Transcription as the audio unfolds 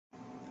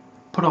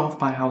put off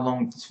by how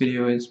long this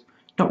video is,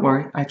 don't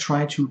worry, I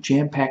try to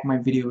jam-pack my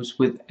videos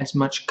with as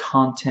much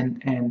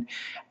content and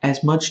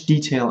as much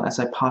detail as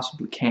I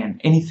possibly can.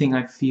 Anything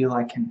I feel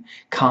I can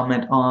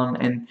comment on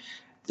and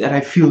that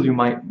I feel you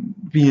might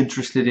be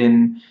interested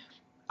in,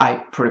 I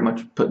pretty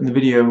much put in the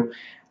video.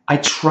 I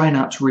try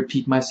not to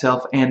repeat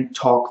myself and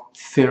talk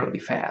fairly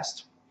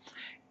fast.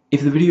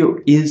 If the video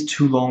is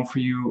too long for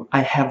you,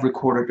 I have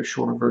recorded a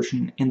shorter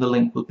version and the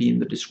link will be in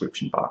the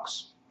description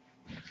box.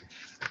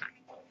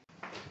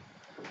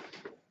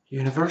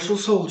 Universal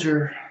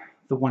Soldier,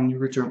 the one you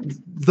return.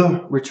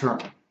 The Return.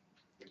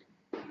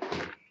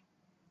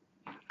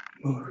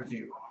 Movie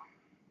review.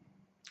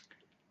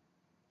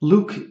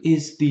 Luke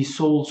is the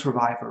sole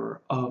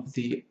survivor of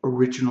the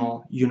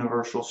original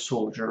Universal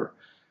Soldier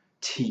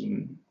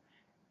team,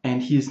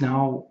 and he is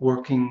now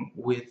working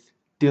with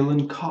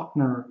Dylan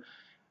Cotner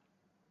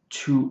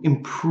to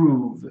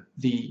improve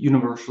the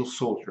Universal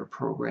Soldier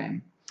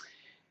program.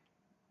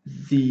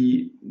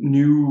 The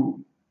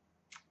new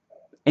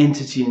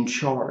entity in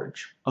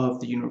charge of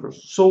the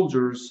Universal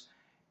Soldiers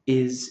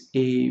is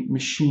a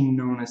machine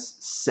known as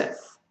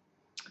Seth.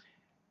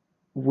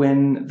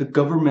 When the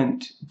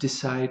government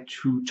decided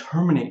to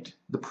terminate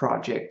the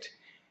project,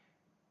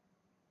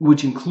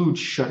 which includes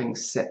shutting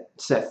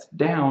Seth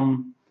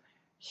down,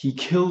 he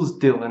kills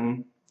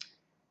Dylan.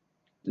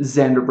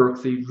 Xander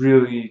Berkeley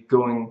really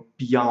going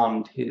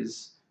beyond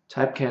his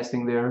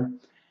typecasting there,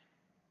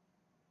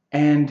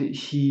 and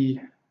he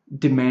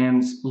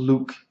demands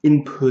Luke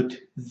input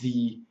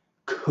the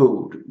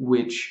code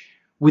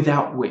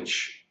without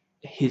which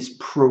his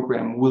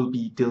program will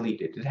be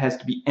deleted. It has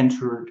to be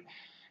entered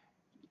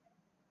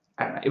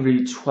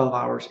every 12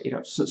 hours, 8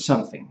 hours,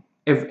 something,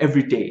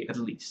 every day at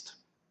least.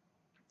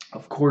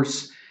 Of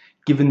course,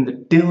 given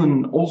that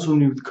Dylan also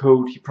knew the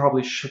code, he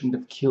probably shouldn't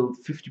have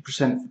killed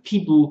 50% of the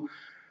people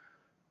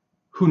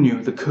who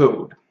knew the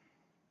code.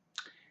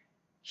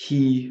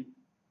 He,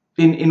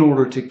 in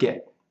order to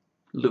get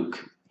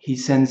Luke, he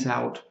sends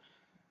out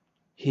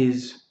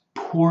his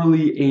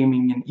poorly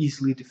aiming and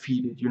easily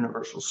defeated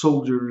Universal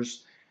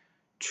Soldiers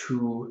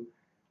to,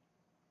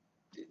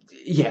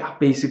 yeah,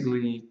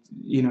 basically,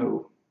 you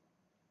know,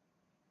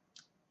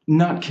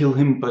 not kill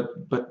him,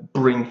 but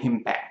bring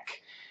him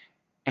back.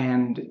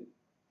 And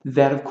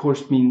that, of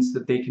course, means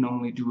that they can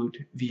only do it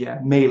via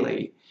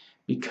melee,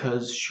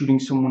 because shooting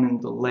someone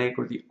in the leg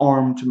or the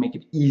arm to make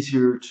it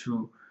easier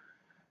to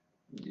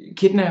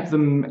kidnap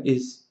them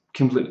is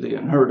completely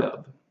unheard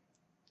of.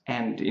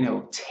 And, you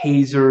know,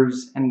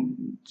 tasers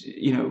and,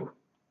 you know,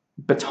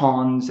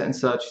 batons and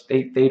such,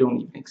 they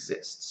don't even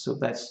exist. So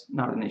that's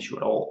not an issue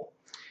at all.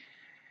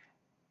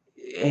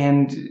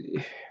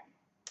 And,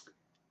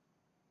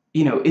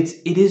 you know,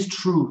 it is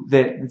true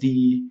that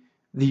the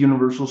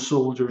Universal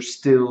Soldiers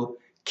still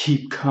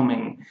keep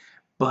coming,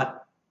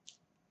 but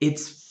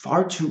it's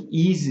far too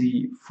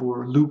easy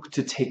for Luke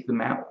to take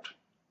them out.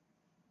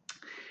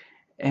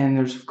 And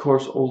there's, of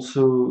course,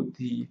 also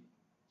the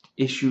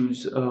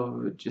issues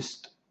of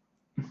just,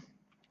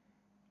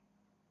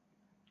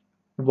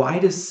 why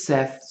does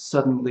Seth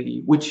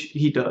suddenly, which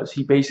he does,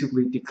 he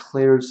basically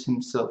declares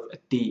himself a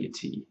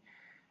deity,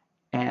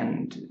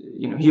 and,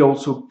 you know, he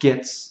also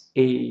gets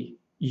a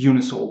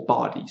UniSol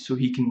body so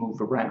he can move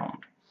around.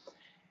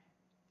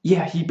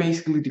 Yeah, he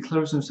basically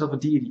declares himself a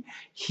deity.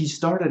 He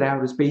started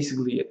out as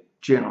basically a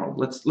general.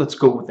 Let's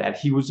go with that.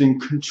 He was in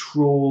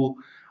control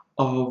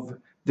of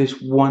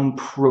this one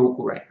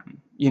program.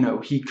 You know,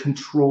 he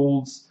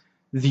controls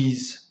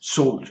these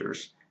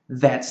soldiers.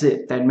 That's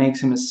it. That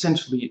makes him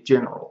essentially a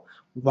general.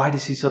 Why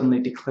does he suddenly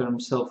declare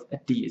himself a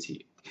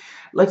deity?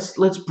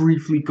 Let's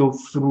briefly go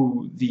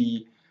through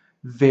the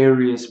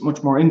various,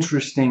 much more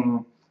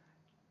interesting,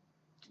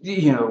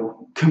 you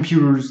know,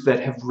 computers that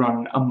have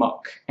run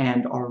amok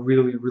and are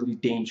really, really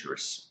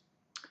dangerous.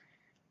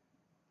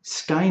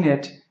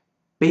 Skynet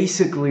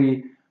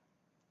basically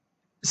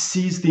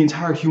sees the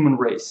entire human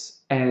race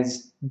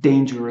as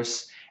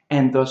dangerous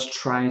and thus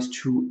tries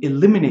to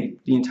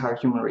eliminate the entire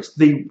human race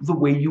the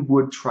way you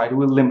would try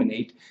to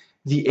eliminate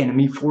the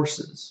enemy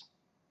forces.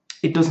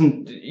 It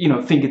doesn't, you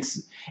know,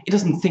 it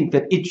doesn't think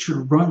that it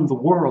should run the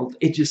world.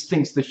 It just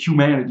thinks that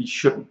humanity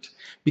shouldn't,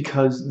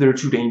 because they're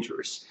too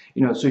dangerous.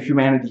 You know, so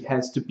humanity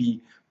has to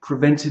be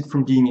prevented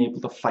from being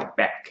able to fight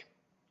back.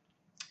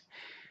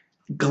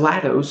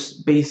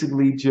 GLaDOS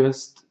basically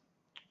just,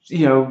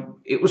 you know,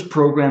 it was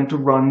programmed to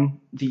run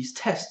these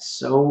tests,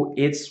 so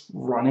it's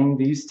running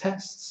these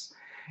tests.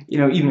 You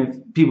know, even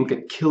if people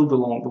get killed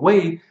along the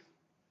way,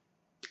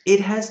 it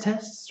has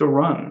tests to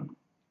run.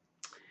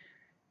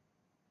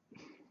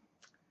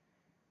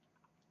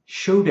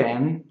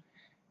 Shodan,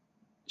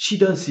 she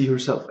does see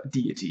herself a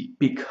deity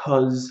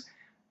because,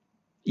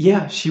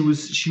 yeah, she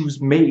was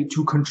made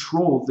to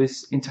control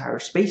this entire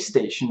space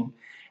station,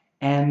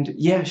 and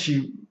yeah,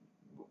 she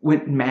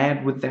went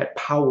mad with that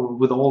power,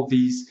 with all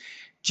these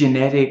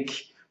genetic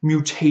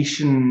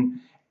mutation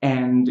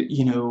and,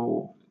 you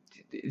know,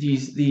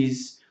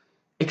 these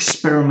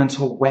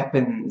experimental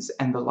weapons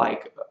and the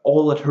like,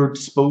 all at her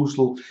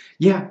disposal.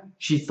 Yeah,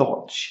 she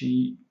thought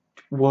she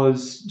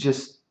was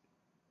just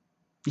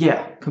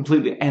Yeah,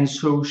 completely. And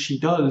so she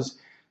does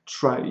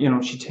try,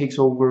 she takes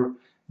over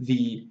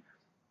the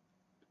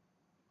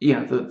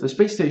the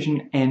space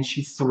station, and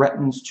she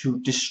threatens to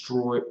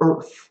destroy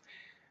Earth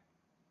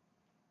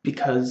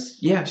because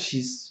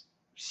she's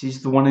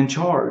the one in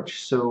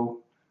charge.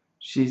 So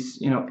she's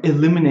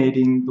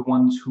eliminating the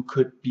ones who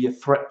could be a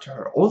threat to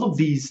her. All of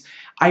these,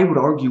 I would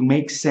argue,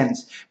 make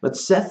sense. But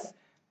Seth,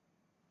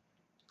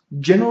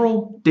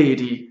 general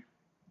deity,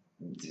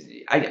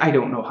 I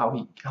don't know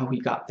how he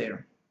got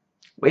there.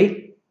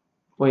 Wait,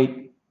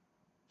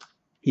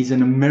 he's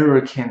an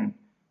American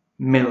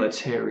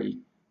military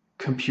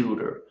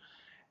computer.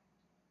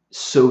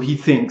 So he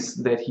thinks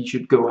that he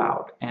should go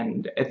out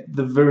and at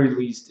the very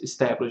least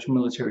establish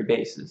military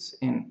bases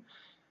in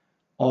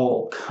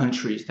all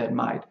countries that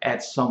might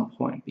at some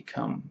point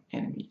become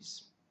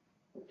enemies.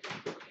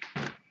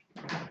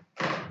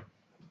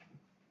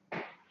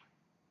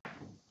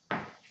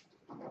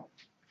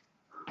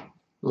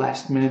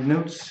 Last minute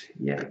notes,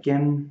 yet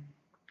again.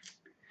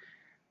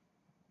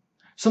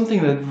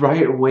 Something that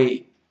right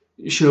away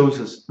shows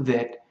us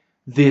that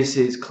this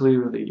is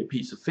clearly a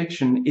piece of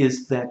fiction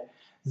is that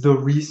the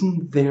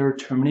reason they're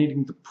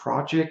terminating the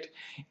project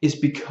is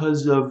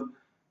because of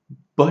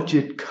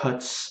budget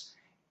cuts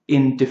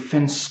in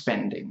defense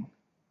spending.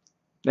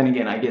 Then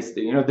again, I guess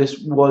this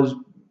was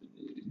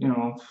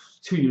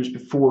 2 years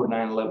before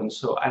 9/11,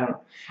 so I don't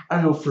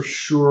know for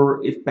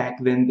sure if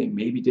back then they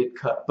maybe did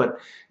cut, but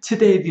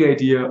today the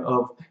idea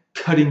of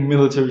cutting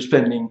military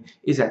spending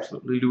is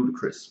absolutely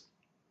ludicrous.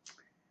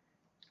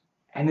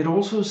 And it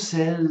also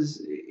says,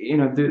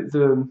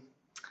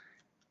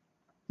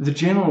 the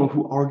general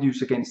who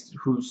argues against,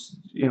 who's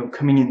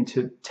coming in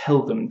to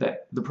tell them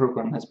that the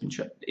program has been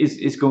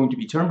is going to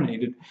be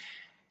terminated,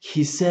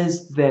 he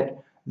says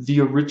that the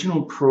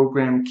original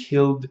program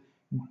killed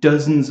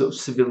dozens of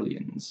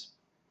civilians.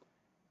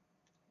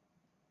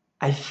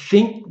 I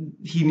think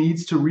he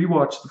needs to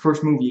rewatch the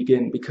first movie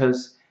again,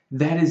 because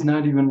that is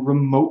not even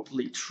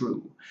remotely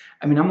true.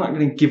 I mean, I'm not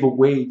going to give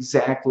away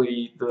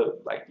exactly the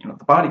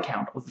the body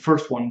count of the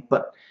first one,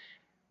 but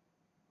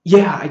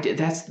yeah,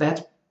 that's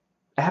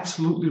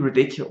absolutely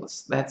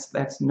ridiculous.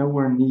 That's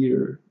nowhere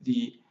near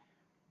the.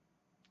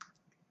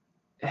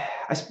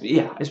 I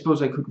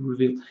suppose I could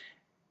reveal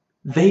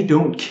they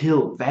don't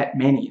kill that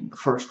many in the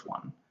first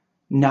one,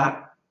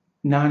 not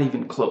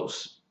even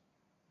close.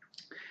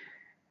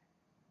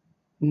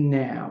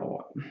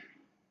 Now,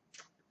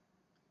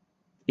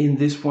 in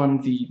this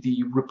one,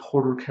 the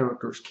reporter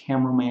character's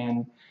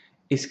cameraman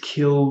is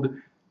killed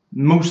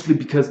mostly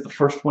because the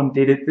first one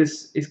did it.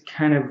 This is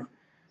kind of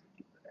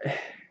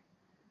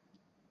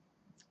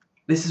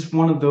this is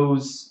one of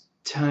those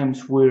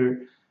times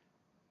where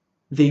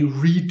they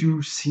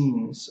redo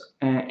scenes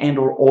and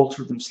or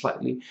alter them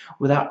slightly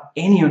without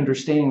any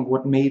understanding of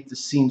what made the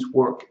scenes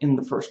work in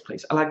the first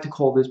place. I like to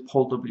call this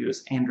Paul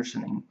W.S.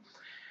 Andersoning,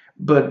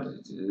 but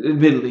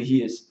admittedly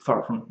he is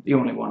far from the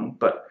only one.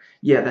 But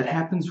yeah, that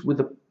happens with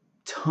a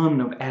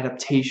ton of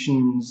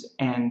adaptations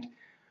and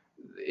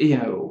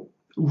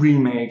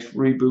remakes,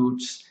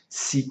 reboots,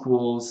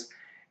 sequels.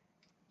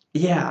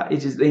 Yeah,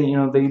 it is. They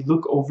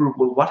look over,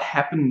 well, what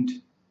happened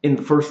in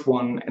the first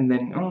one, and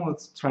then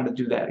let's try to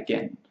do that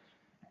again.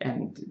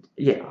 And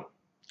yeah,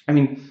 I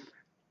mean,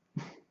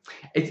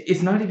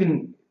 it's not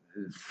even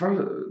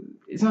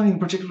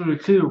particularly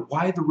clear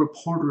why the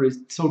reporter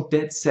is so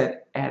dead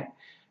set at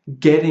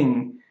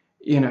getting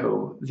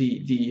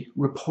the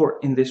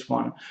report in this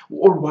one,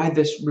 or why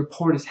this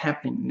report is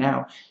happening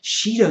now.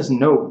 She doesn't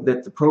know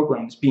that the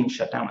program is being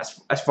shut down,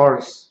 as far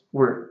as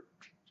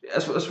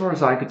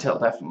I could tell.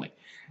 Definitely,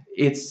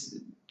 it's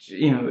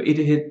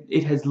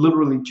it has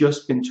literally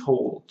just been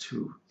told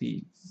to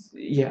the.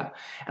 Yeah,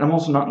 and I'm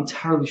also not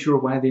entirely sure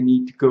why they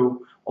need to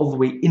go all the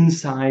way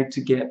inside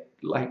to get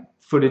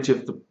footage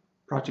of the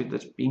project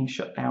that's being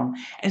shut down.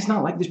 And it's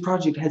not like this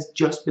project has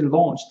just been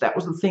launched. That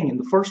was the thing. In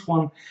the first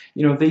one,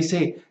 they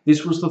say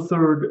this was the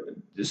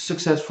third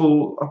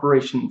successful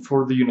operation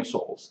for the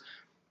UniSols.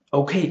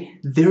 Okay,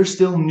 they're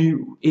still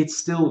new. It's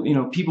still,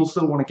 people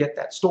still want to get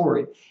that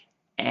story.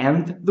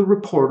 And the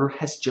reporter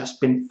has just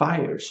been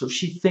fired. So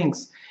she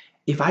thinks,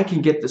 if I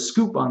can get the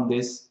scoop on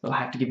this, they'll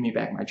have to give me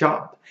back my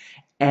job.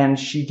 And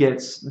she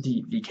gets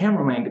the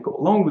cameraman to go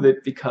along with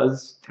it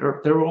because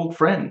they're old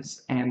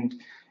friends. And,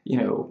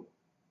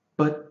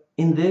 but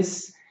in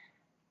this,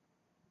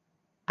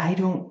 I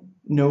don't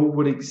know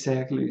what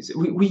exactly is.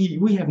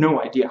 We have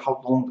no idea how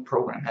long the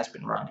program has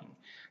been running.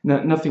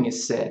 Nothing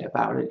is said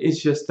about it.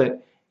 It's just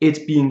that it's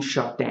being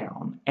shut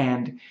down.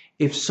 And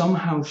if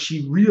somehow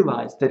she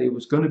realized that it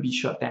was going to be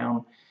shut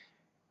down,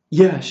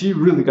 yeah, she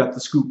really got the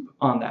scoop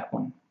on that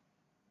one.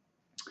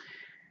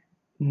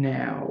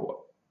 Now,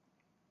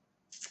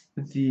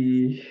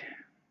 the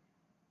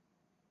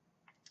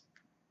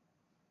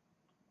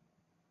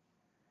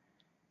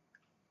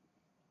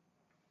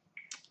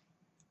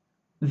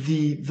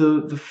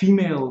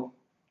female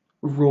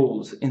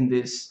roles in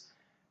this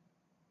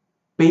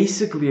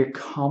basically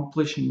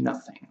accomplish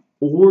nothing,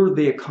 or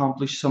they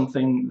accomplish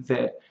something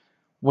that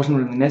wasn't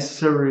really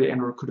necessary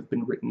and or could have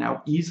been written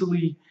out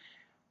easily,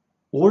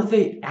 or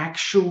they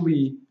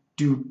actually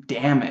do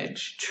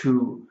damage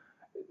to,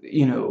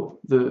 you know,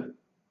 the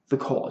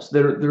cause.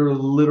 They're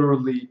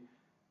literally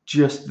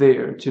just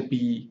there to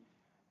be,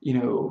 you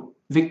know,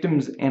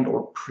 victims and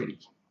or pretty.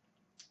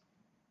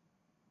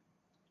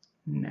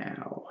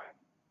 Now,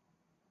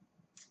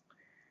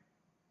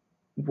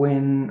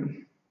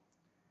 when,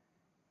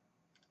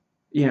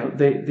 you know,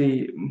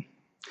 they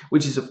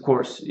which is of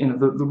course, you know,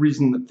 the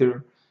reason that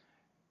they're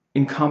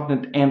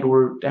incompetent and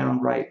or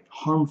downright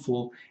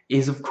harmful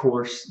is of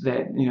course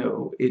that, you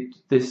know,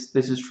 this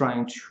is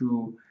trying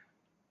to,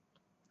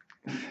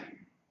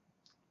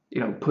 you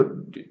know,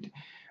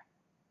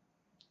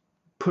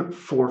 put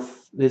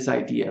forth this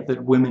idea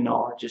that women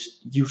are just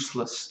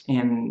useless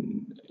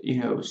in, you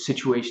know,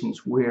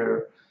 situations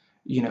where,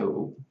 you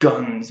know,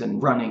 guns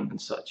and running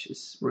and such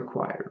is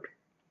required.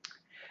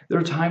 There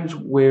are times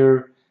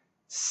where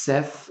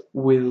Seth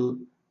will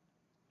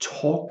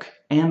talk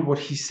and what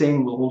he's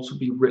saying will also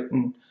be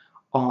written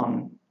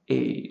on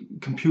a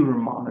computer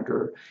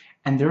monitor,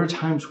 and there are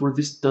times where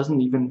this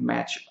doesn't even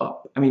match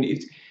up. I mean,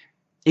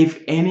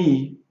 if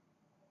any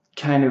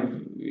kind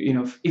of, you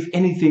know, if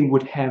anything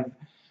would have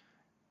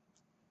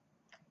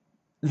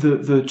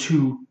the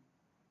two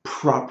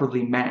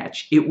properly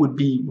match, it would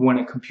be when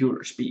a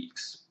computer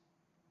speaks.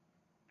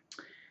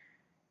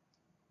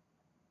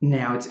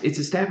 Now, it's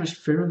established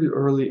fairly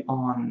early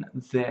on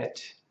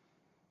that,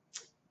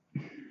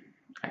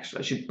 actually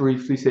I should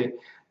briefly say,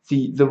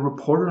 the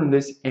reporter in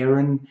this,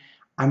 Erin,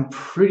 I'm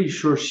pretty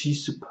sure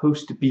she's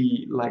supposed to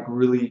be like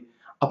really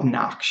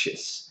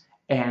obnoxious,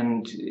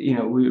 and, you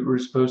know, we're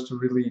supposed to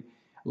really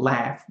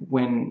laugh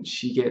when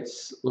she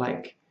gets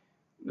like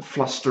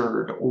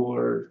flustered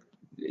or,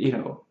 you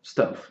know,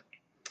 stuff.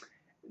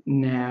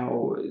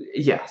 Now,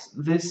 yes,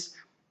 this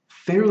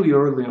fairly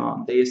early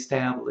on they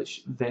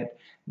establish that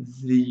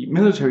the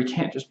military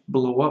can't just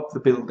blow up the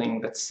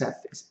building that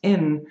Seth is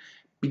in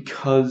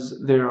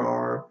because there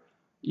are,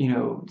 you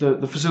know,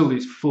 the facility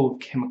is full of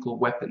chemical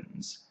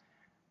weapons.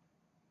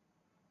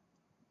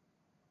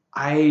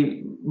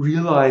 I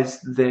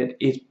realized that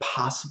it's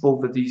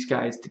possible that these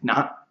guys did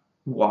not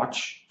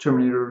watch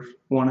Terminator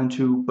 1 and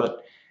 2,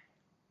 but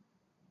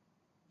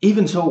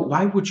even so,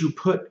 why would you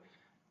put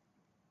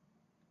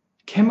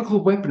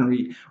chemical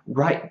weaponry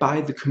right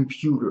by the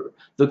computer?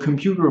 The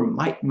computer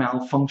might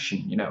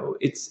malfunction, you know.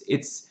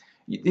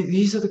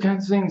 These are the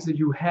kinds of things that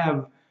you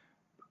have,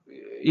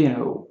 you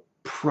know,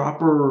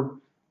 proper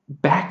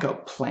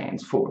backup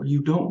plans for.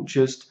 You don't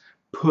just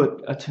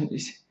put a,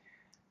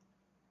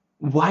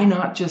 why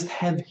not just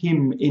have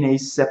him in a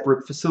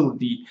separate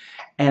facility,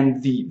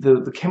 and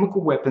the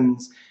chemical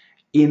weapons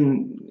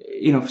in,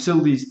 you know,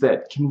 facilities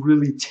that can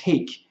really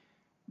take,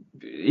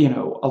 you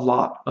know, a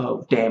lot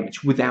of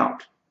damage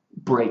without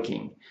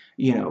breaking,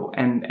 you know,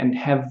 and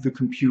have the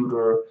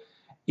computer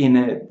in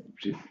a,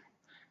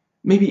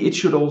 maybe it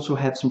should also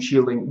have some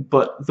shielding,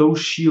 but those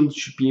shields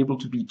should be able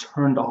to be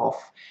turned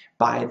off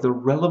by the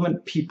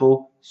relevant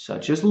people,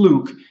 such as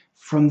Luke,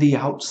 from the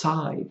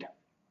outside.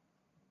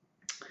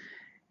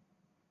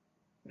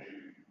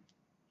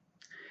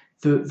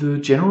 The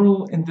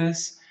general in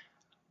this,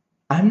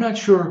 I'm not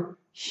sure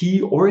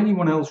he or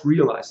anyone else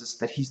realizes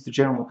that he's the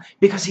general,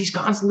 because he's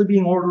constantly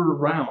being ordered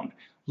around.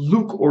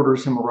 Luke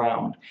orders him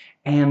around,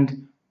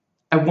 and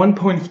at one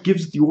point he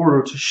gives the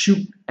order to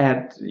shoot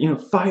at, you know,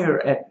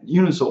 fire at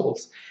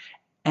UniSols,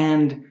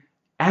 and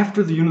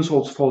after the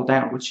UniSols fall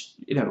down, which,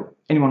 you know,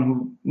 anyone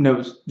who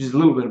knows just a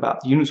little bit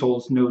about the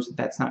UniSols knows that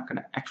that's not going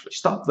to actually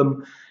stop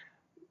them,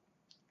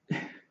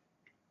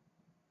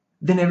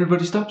 then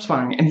everybody stops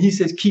firing, and he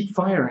says keep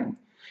firing,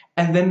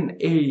 and then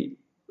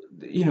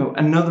you know,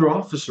 another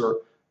officer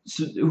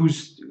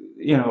who's,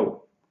 you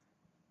know,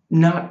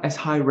 not as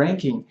high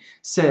ranking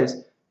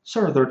says,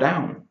 sir, they're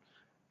down,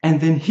 and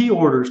then he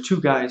orders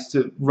two guys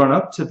to run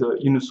up to the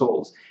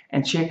UniSols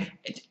and check.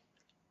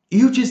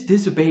 You just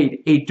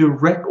disobeyed a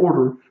direct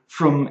order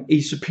from a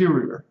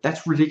superior.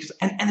 That's ridiculous,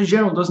 and the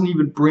general doesn't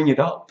even bring it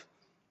up.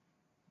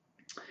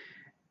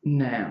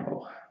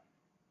 Now,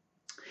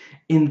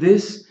 in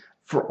this,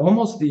 for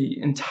almost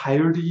the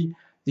entirety,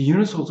 the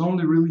UniSols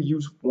only really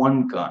use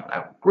one gun.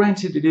 Now,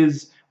 granted, it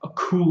is a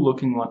cool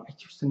looking one. I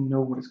used to know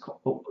what it's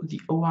called. Oh,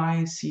 the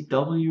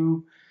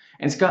OICW.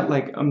 And it's got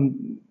like,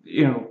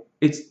 you know,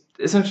 it's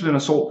essentially an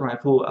assault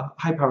rifle, a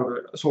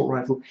high-powered assault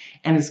rifle.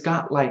 And it's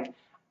got like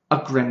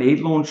a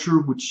grenade launcher,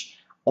 which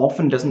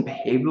often doesn't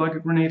behave like a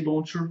grenade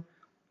launcher.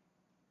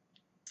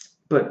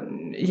 But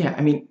yeah,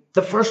 I mean,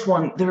 the first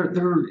one,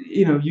 they're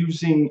you know,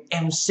 using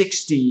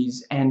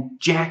M60s and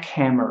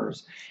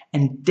jackhammers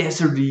and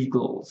Desert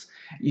Eagles,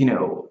 you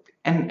know,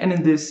 and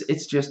in this,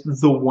 it's just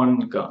the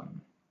one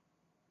gun,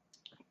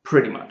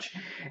 pretty much.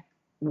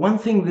 One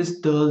thing this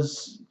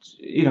does,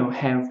 you know,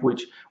 have,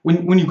 which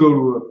when you go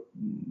to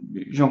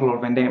a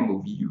Jean-Claude Van Damme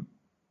movie, you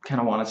kind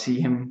of want to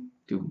see him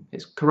do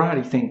his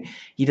karate thing.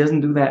 He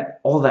doesn't do that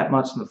all that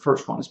much in the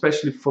first one,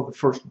 especially for the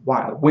first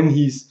while. When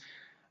he's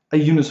a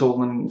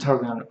UniSol and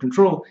entirely under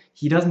control,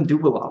 he doesn't do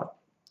a lot of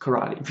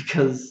karate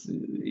because,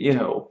 you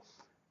know,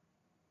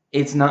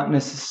 it's not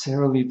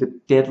necessarily the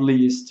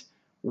deadliest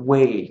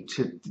way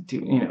to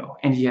you know,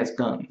 and he has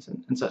guns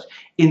and such.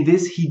 In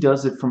this, he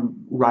does it from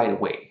right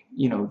away.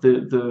 You know,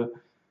 the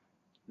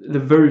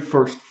very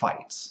first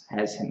fights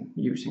has him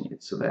using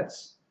it, so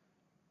that's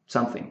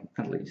something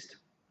at least.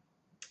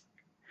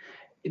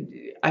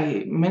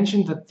 I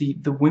mentioned that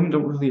the women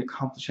don't really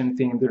accomplish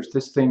anything, and there's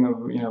this thing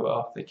of, you know,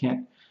 oh, they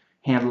can't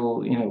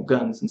handle, you know,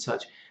 guns and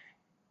such.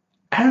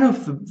 I don't know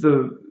if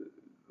the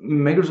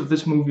makers of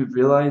this movie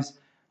realize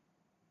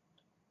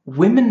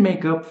women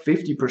make up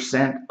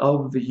 50%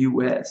 of the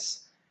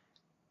US.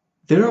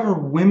 There are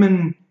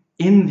women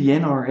in the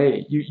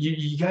NRA.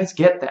 You guys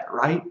get that,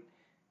 right?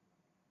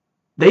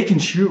 They can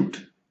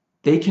shoot.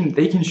 They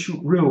can shoot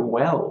real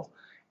well.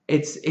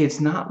 It's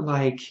not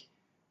like,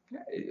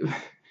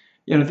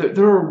 you know,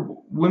 there are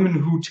women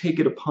who take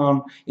it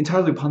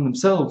entirely upon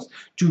themselves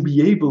to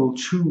be able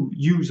to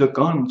use a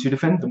gun to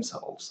defend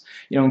themselves,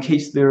 you know, in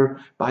case they're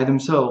by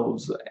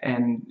themselves,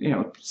 and, you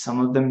know, some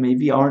of them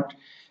maybe aren't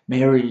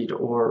married,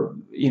 or,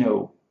 you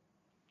know,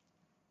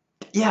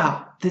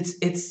 yeah, it's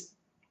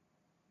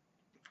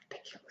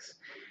ridiculous.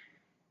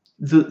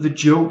 The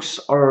jokes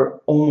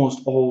are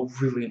almost all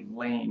really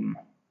lame.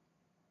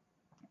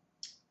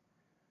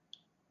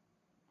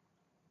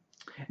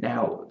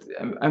 Now,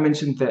 I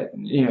mentioned that,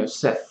 you know,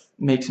 Seth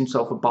makes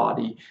himself a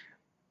body.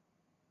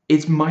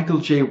 It's Michael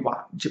Jai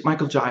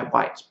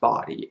White's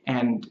body,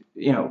 and,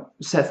 you know,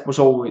 Seth was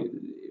always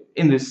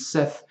in this.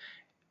 Seth,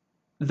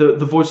 the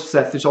voice of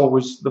Seth is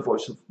always the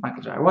voice of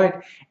Michael Jai White,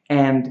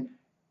 and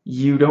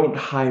you don't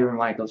hire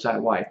Michael Jai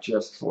White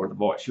just for the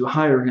voice. You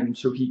hire him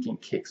so he can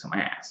kick some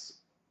ass.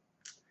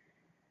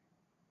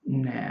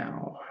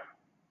 Now,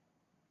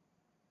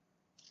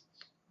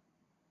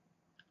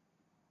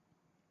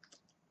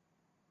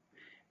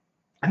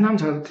 I'm not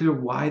entirely clear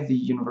why the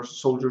Universal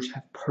Soldiers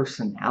have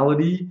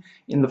personality.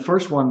 In the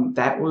first one,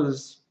 that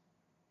was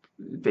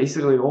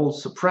basically all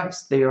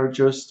suppressed. They are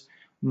just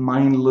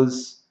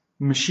mindless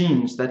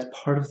machines. That's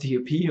part of the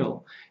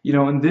appeal. You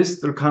know, in this,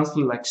 they're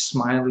constantly like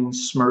smiling,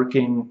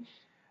 smirking,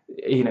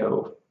 you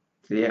know,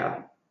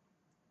 yeah.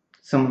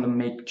 Some of them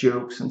make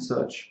jokes and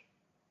such.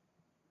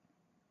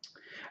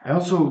 I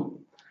also,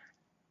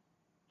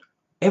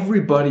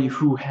 everybody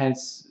who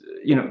has,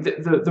 you know,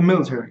 the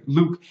military,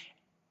 Luke,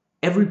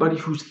 everybody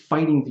who's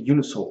fighting the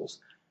UniSols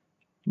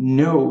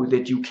know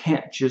that you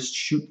can't just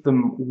shoot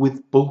them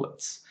with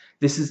bullets.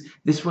 This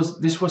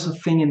was a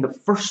thing in the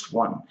first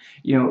one.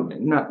 You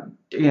know,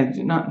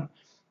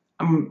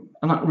 I'm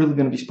not really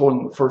going to be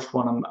spoiling the first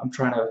one. I'm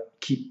trying to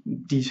keep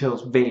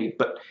details vague,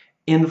 but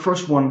in the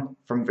first one,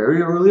 from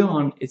very early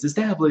on, it's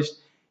established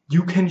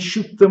you can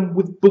shoot them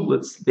with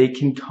bullets. They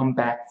can come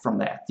back from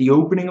that. The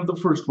opening of the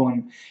first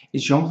one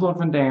is Jean-Claude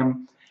Van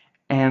Damme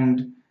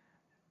and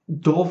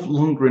Dolph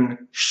Lundgren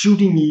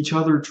shooting each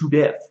other to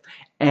death,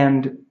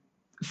 and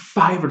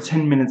 5 or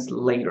 10 minutes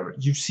later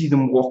you see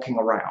them walking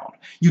around.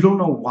 You don't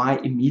know why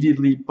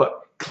immediately,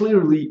 but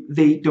clearly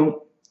they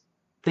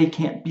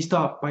can't be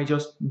stopped by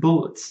just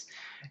bullets,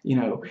 you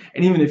know.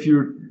 And even if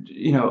you're,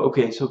 you know,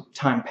 okay, so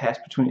time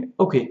passed between it,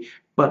 okay,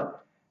 but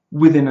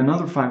within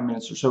another 5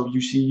 minutes or so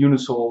you see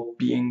UniSol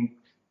being,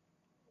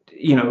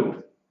 you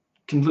know,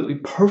 completely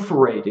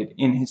perforated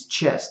in his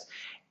chest,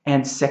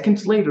 and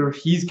seconds later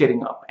he's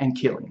getting up and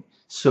killing.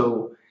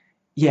 So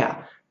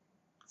yeah,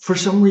 for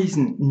some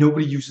reason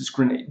nobody uses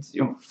grenades.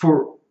 You know,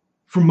 for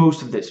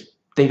most of this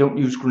they don't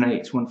use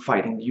grenades when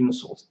fighting the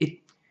UniSols.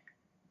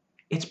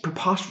 It's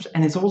preposterous,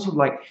 and it's also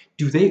like,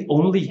 do they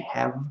only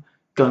have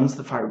guns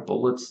that fire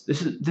bullets?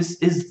 This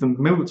is the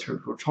military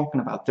we're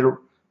talking about. They're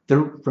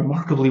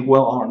remarkably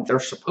well armed. They're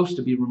supposed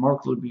to be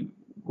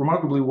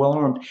remarkably well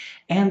armed,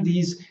 and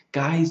these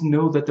guys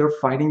know that they're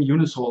fighting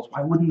UniSols.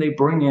 Why wouldn't they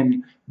bring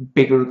in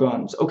bigger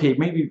guns? Okay,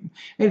 maybe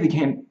they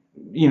can't,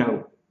 you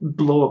know,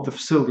 blow up the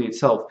facility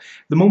itself.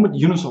 The moment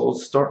UniSols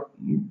start,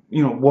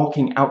 you know,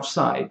 walking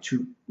outside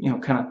to, you know,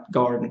 kind of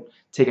guard and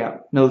take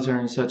out military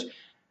and such,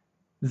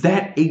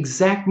 that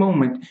exact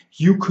moment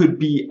you could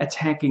be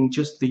attacking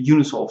just the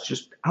UniSols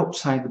just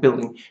outside the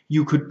building.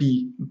 You could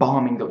be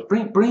bombing those.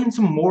 Bring in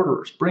some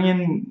mortars. Bring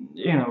in,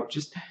 you know,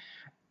 just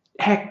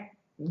heck,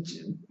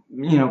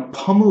 you know,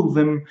 pummel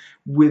them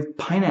with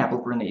pineapple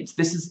grenades.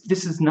 This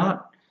is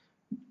not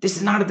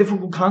a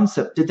difficult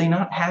concept. Did they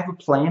not have a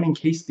plan in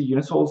case the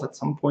UniSols at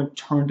some point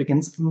turned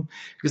against them?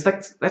 Because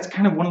that's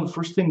kind of one of the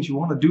first things you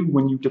want to do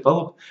when you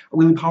develop a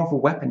really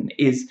powerful weapon,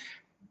 is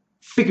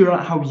figure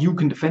out how you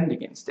can defend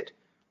against it.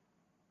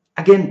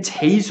 Again,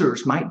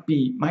 tasers might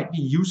be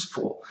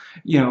useful.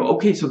 You know,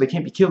 okay, so they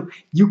can't be killed.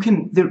 You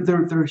can,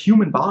 they're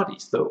human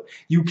bodies though.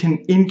 You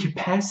can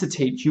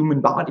incapacitate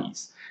human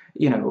bodies.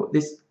 You know,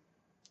 this,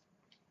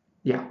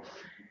 yeah.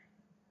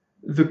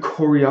 The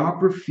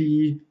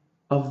choreography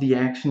of the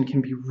action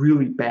can be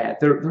really bad.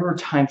 There are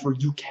times where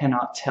you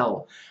cannot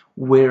tell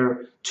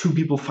where two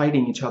people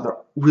fighting each other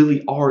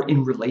really are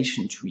in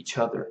relation to each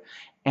other,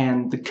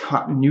 and the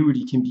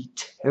continuity can be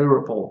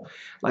terrible.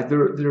 Like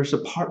there's a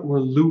part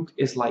where Luke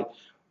is like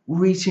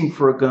reaching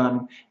for a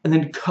gun and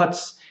then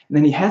cuts, and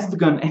then he has the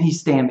gun and he's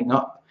standing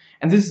up,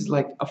 And this is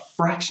like a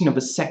fraction of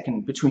a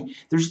second between.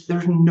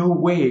 There's no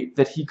way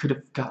that he could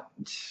have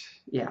gotten.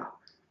 Yeah.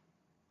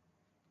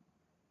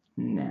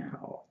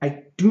 Now,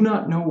 I do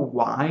not know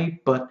why,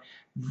 but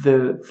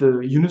the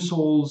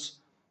UniSols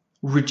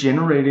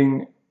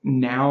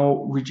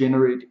now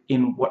regenerate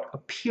in what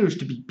appears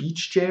to be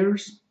beach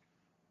chairs.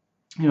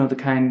 You know, the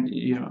kind,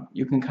 you know,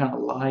 you can kind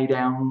of lie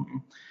down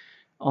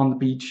on the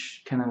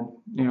beach, kind of,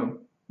 you know,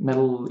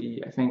 metal-y,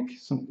 I think.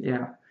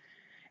 Yeah.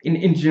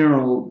 In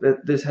general,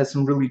 this has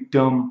some really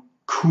dumb,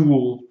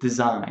 cool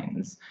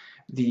designs.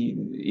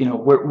 You know,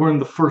 where in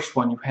the first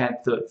one you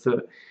had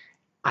the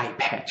eye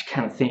patch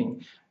kind of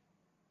thing.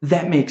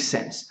 That makes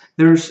sense.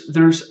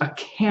 There's a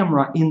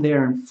camera in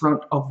there in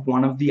front of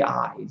one of the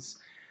eyes.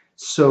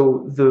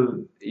 So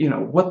you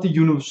know, what the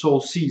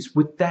UniSol sees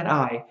with that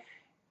eye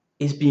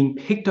is being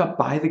picked up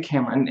by the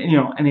camera, and you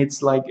know, and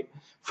it's like,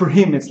 for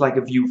him it's like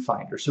a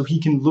viewfinder, so he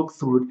can look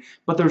through it,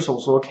 but there's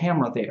also a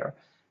camera there.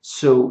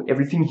 So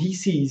everything he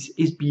sees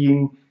is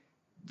being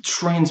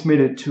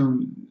transmitted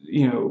to,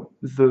 you know,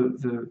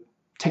 the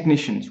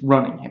technicians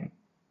running him.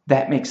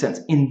 That makes sense.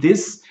 In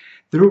this,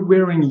 they're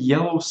wearing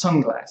yellow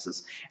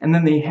sunglasses, and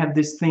then they have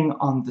this thing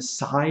on the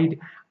side.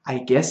 I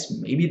guess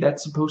maybe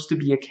that's supposed to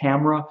be a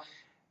camera.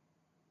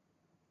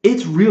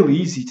 It's real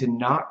easy to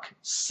knock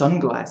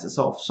sunglasses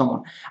off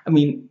someone. I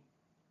mean,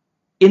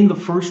 in the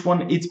first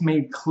one, it's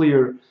made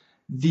clear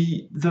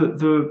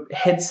the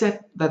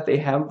headset that they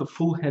have, the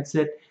full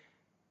headset,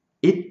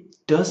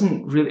 it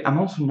doesn't really. I'm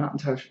also not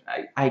entirely sure.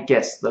 I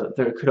guess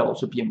there could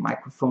also be a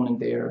microphone in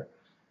there,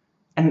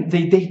 and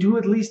they do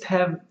at least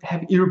have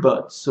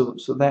earbuds,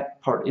 so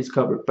that part is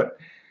covered. But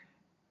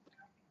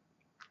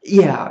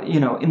yeah, you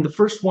know, in the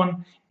first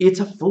one, it's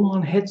a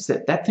full-on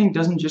headset. That thing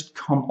doesn't just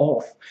come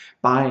off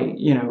by,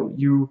 you know,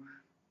 you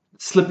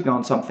slipping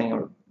on something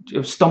or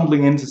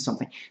stumbling into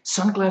something.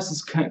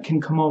 Sunglasses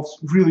can come off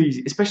really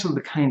easy, especially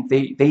the kind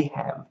they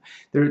have.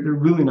 They're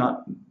really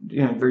not,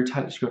 you know, very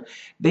tightly screwed.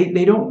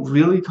 They don't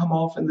really come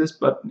off in this,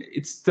 but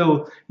it's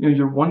still, you know,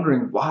 you're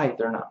wondering why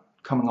they're not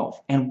coming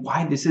off and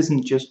why this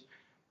isn't just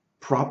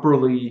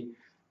properly,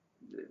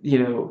 you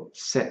know,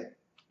 set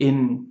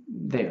in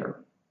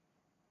there.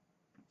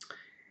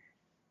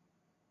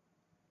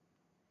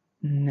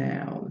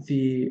 Now,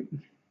 the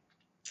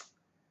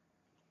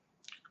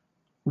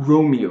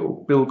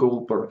Romeo, Bill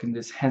Goldberg, in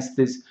this has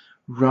this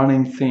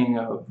running thing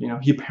of, you know,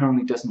 he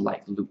apparently doesn't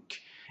like Luke.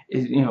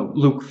 You know,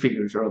 Luke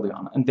figures early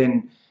on, and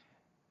then,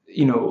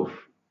 you know,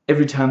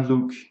 every time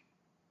Luke,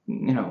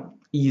 you know,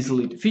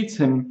 easily defeats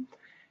him,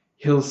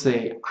 he'll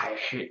say, "I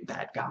hate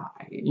that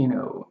guy," you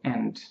know,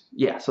 and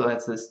yeah, so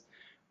that's this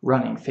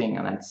running thing,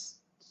 and that's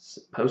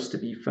supposed to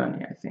be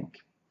funny, I think.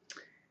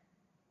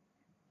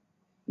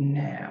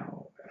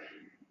 Now,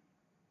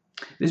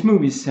 this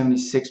movie is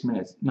 76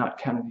 minutes, not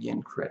counting the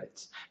end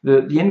credits.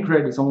 The end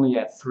credit is only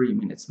at 3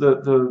 minutes.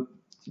 The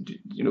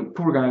you know,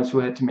 poor guys who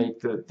had to make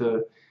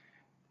the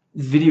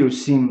video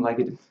seem like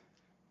it.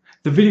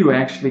 The video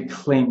actually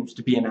claims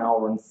to be 1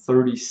 hour and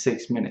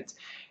 36 minutes.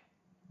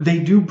 They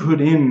do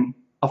put in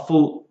a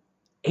full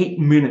 8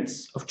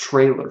 minutes of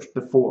trailers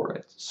before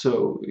it,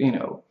 so you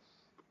know.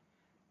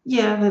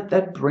 Yeah,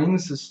 that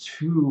brings us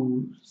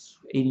to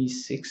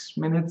 86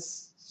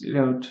 minutes. You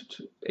know,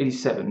 to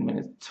 87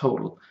 minutes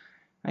total.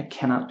 I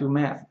cannot do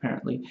math,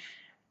 apparently.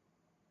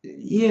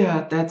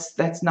 Yeah,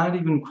 that's not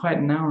even quite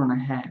 1 hour and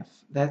a half.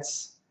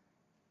 That's...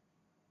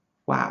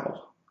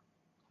 wow.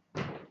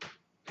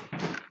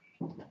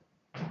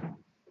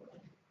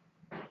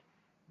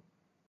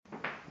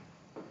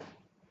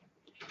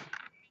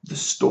 The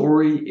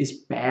story is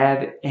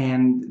bad,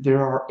 and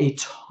there are a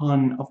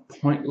ton of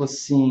pointless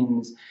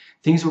scenes.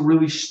 Things are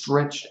really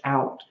stretched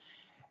out.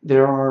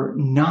 There are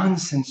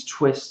nonsense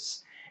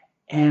twists,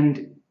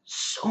 and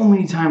so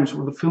many times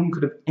where the film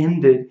could have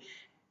ended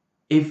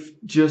if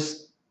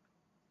just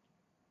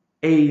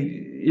a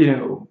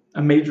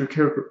major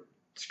character,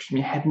 excuse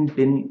me, hadn't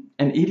been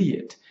an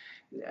idiot.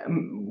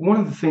 One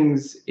of the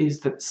things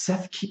is that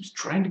Seth keeps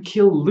trying to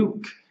kill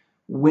Luke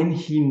when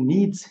he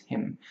needs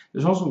him.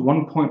 There's also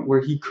one point where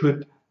he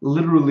could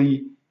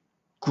literally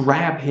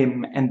grab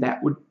him, and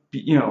that would be,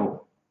 you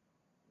know,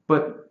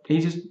 but he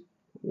just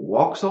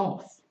walks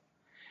off.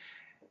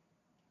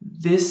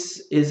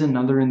 This is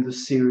another in the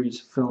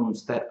series of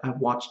films that I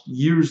watched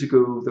years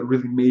ago that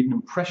really made an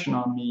impression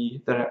on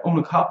me, that I own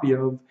a copy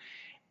of,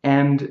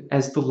 and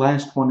as the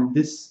last one in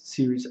this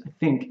series, I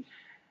think,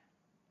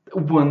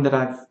 one that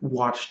I've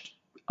watched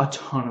a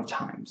ton of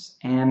times.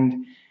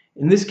 And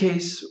in this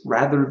case,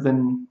 rather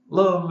than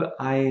love,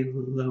 I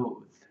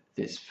loathe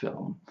this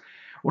film.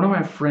 One of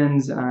my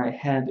friends and I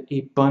had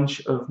a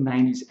bunch of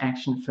 90s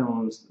action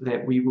films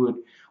that we would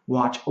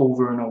watch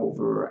over and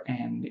over,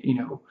 and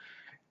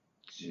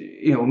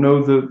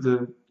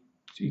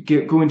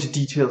go into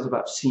details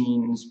about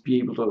scenes, be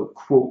able to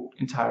quote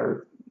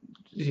entire,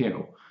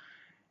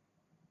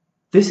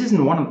 This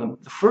isn't one of them.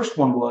 The first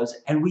one was,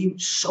 and we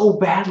so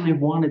badly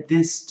wanted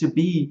this to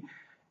be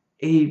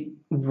a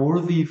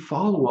worthy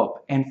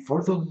follow-up, and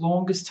for the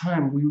longest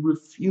time we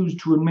refused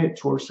to admit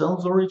to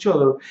ourselves or each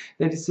other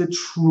that it's a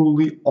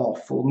truly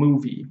awful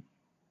movie.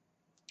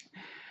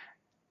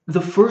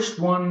 The first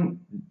one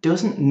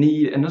doesn't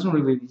need and doesn't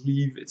really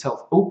leave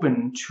itself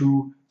open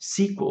to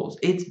sequels.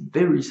 It's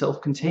very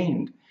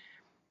self-contained.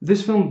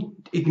 This film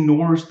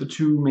ignores the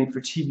two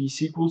made-for-TV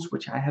sequels,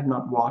 which I have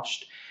not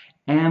watched,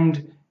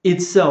 and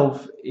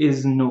itself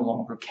is no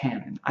longer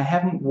canon. I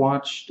haven't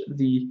watched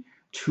the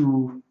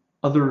two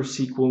other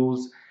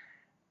sequels.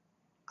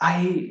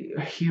 I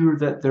hear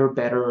that they're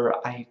better.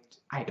 I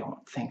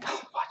don't think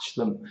I'll watch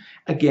them.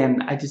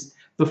 Again,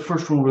 the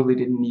first one really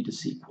didn't need a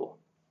sequel.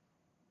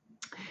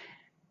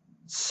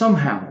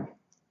 Somehow,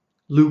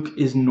 Luke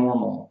is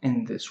normal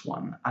in this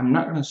one. I'm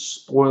not going to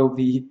spoil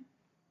the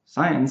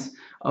science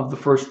of the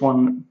first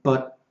one,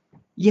 but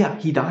yeah,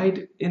 he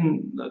died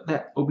in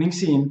that opening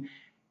scene.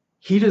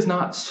 He does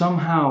not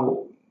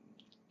somehow,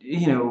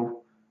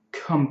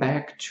 come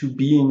back to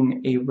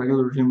being a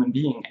regular human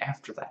being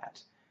after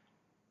that.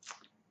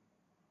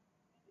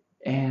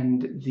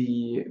 And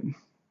he's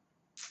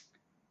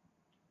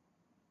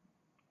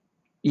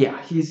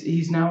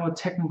now a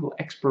technical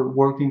expert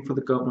working for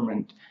the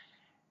government.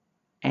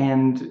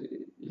 And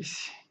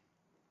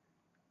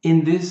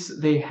in this,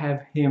 they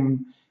have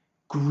him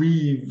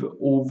grieve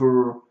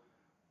over,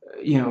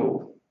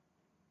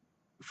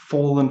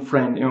 fallen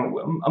friend,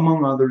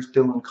 among others,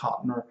 Dylan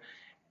Cotner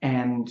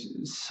and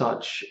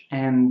such.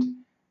 And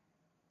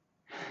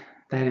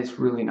that is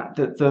really not,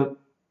 the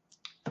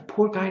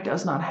poor guy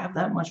does not have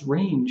that much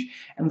range.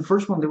 And the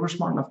first one, they were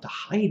smart enough to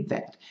hide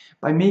that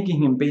by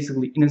making him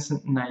basically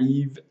innocent and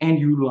naive and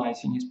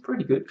utilizing his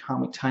pretty good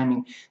comic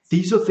timing.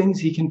 These are things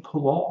he can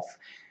pull off.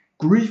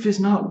 Grief is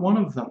not one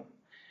of them.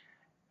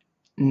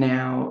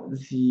 Now,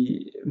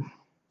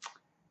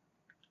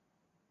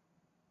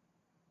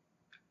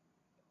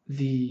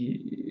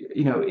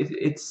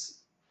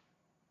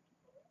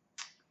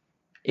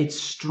 it's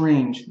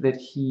strange that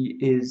he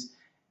is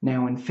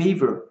now in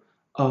favor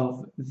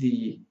of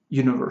the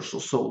universal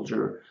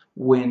soldier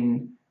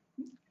when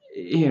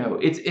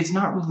it's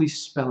not really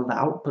spelled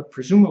out, but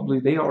presumably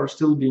they are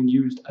still being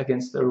used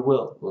against their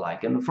will,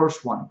 like in the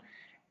first one.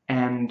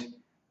 And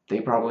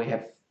they probably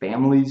have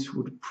families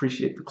who would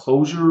appreciate the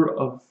closure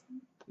of,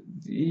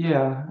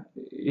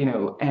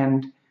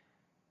 and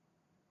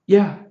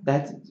yeah,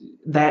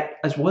 that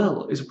as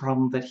well is a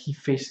problem that he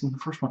faced in the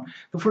first one.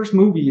 The first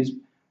movie is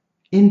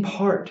in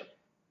part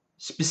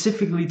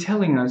specifically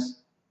telling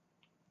us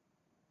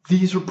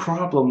these are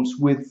problems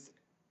with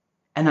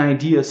an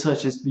idea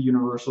such as the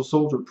Universal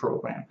Soldier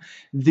Program.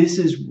 This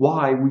is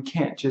why we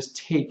can't just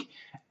take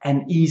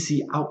an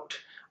easy out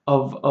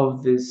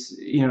of this.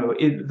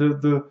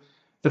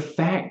 The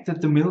fact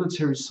that the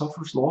military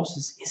suffers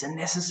losses is a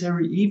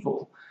necessary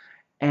evil.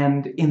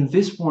 And in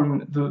this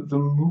one, the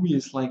movie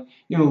is like,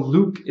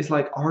 Luke is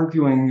like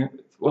arguing,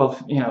 well,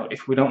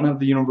 if we don't have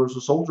the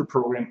Universal Soldier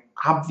Program,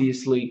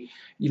 obviously,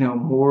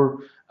 more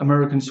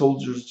American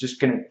soldiers are just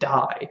gonna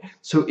die.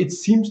 So it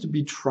seems to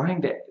be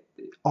trying to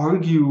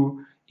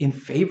argue in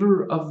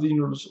favor of the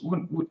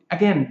Universal.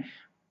 Again,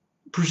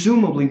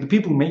 presumably the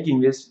people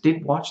making this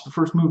did watch the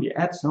first movie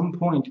at some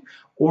point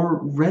or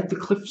read the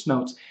Cliff's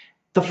Notes.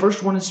 The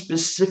first one is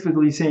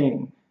specifically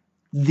saying,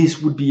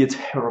 this would be a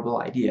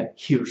terrible idea,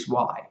 here's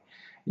why.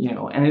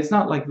 And it's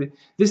not like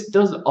this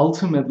does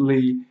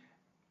ultimately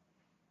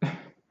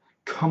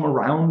come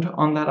around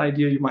on that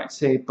idea, you might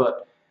say,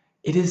 but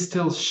it is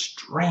still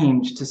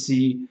strange to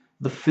see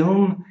the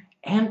film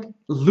and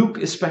Luke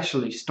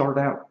especially start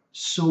out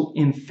so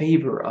in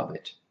favor of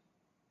it.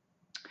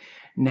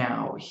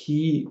 Now,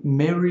 he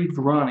married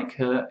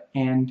Veronica,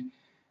 and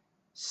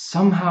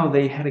somehow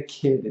they had a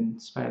kid in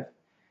spite of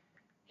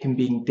him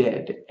being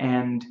dead,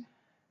 and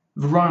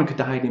Veronica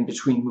died in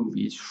between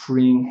movies,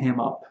 freeing him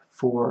up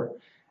for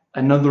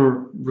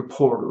another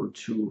reporter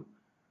to,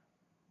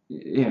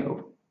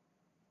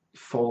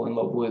 fall in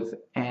love with.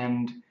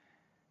 And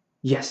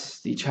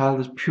yes, the child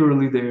is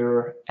purely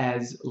there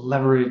as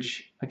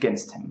leverage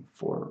against him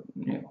for,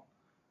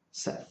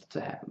 Seth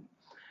to have.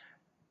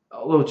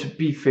 Although, to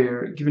be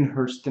fair, given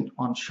her stint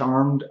on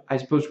Charmed, I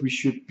suppose we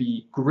should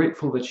be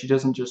grateful that she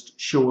doesn't just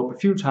show up a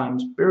few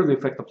times, barely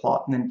affect the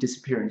plot, and then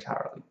disappear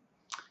entirely.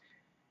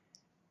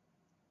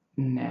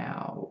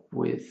 Now,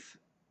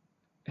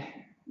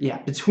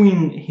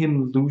 between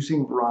him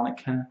losing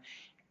Veronica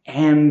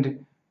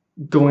and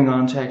going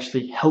on to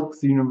actually help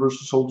the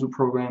Universal Soldier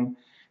Program,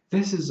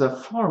 this is a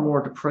far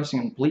more depressing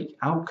and bleak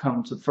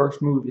outcome to the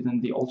first movie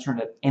than the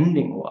alternate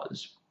ending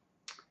was.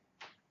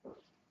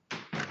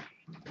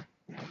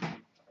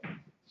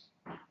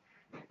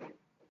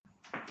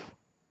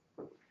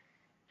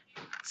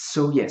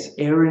 So yes,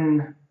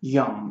 Erin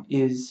Young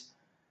is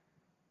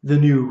the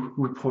new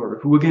reporter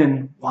who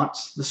again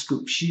wants the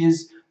scoop. She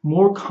is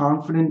more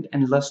confident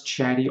and less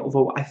chatty,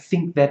 although I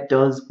think that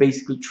does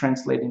basically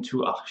translate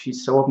into,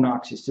 she's so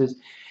obnoxious, just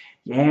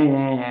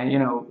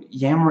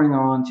yammering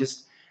on,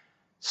 just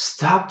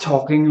stop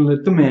talking and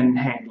let the men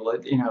handle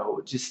it,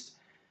 just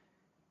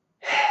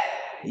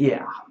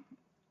yeah.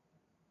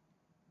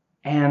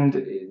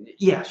 And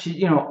yeah,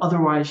 she,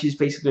 otherwise she's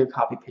basically a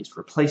copy-paste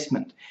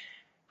replacement.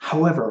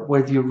 However,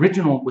 where the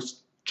original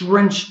was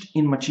drenched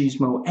in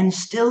machismo and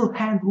still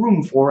had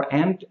room for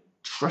and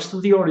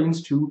trusted the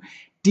audience to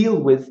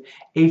deal with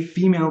a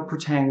female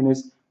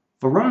protagonist,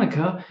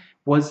 Veronica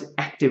was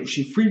active.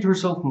 She freed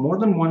herself more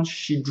than once.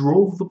 She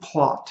drove the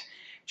plot.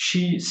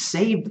 She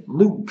saved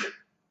Luke.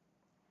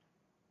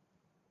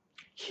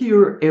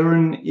 Here,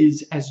 Erin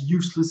is as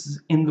useless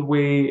in the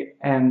way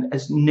and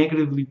as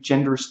negatively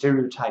gender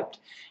stereotyped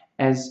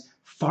as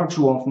far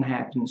too often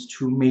happens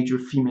to major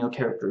female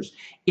characters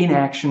in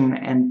action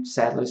and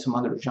sadly some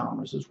other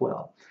genres as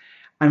well.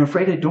 I'm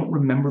afraid I don't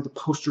remember the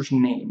poster's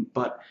name,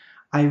 but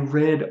I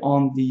read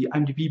on the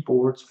IMDb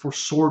boards for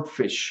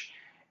Swordfish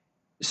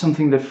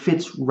something that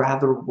fits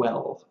rather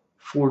well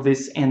for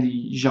this and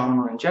the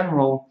genre in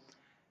general.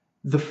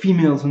 The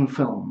females in the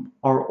film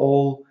are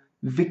all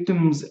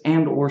victims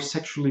and or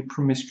sexually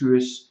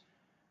promiscuous,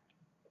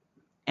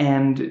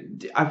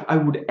 and I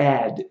would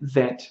add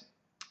that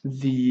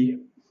the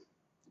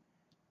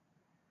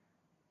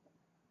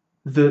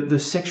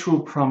sexual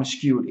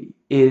promiscuity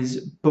is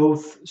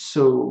both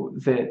so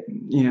that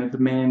the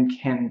man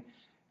can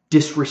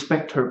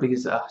disrespect her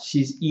because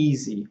she's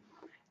easy,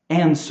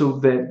 and so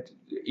that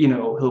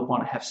he'll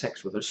want to have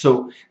sex with her,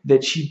 so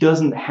that she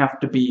doesn't have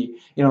to be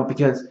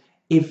because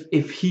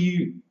if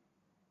he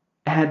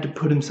had to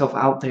put himself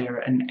out there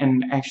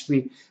and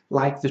actually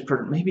like this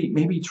person,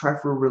 maybe try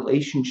for a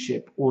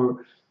relationship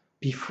or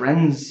be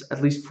friends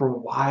at least for a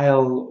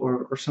while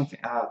or something.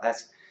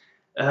 That's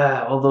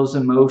all those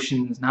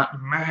emotions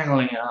not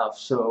manly enough.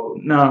 So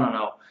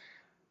no,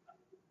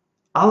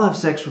 I'll have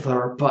sex with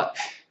her, but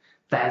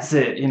that's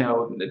it.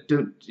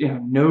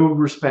 No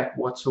respect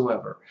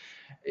whatsoever.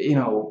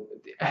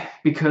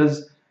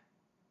 Because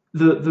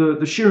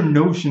the sheer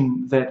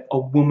notion that a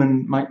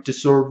woman might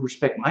deserve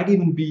respect might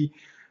even be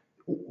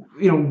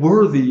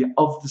worthy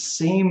of the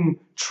same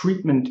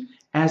treatment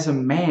as a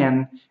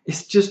man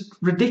is just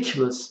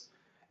ridiculous.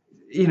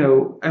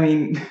 I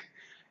mean,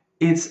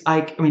 it's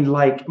like,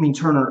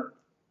 Turner,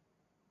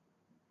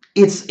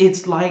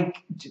 it's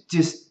like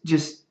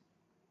just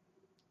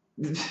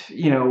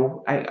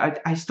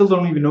I still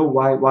don't even know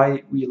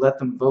why we let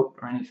them vote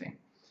or anything.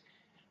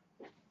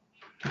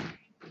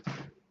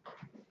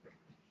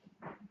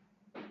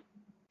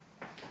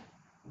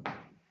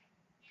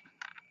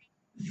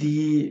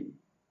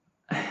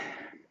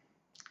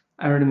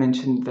 I already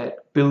mentioned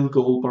that Bill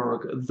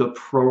Goldberg, the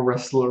pro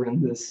wrestler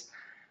in this,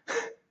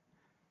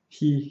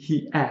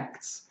 he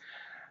acts.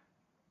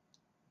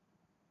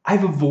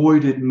 I've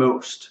avoided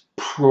most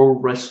pro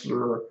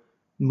wrestler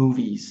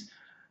movies,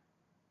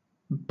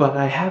 but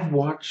I have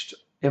watched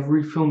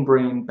every Film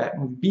Brain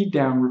Batman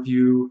Beatdown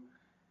review,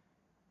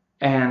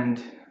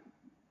 and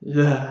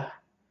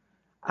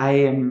I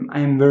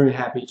am very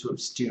happy to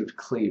have steered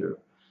clear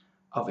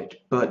of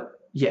it. But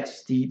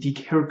yes, the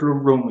character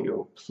of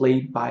Romeo,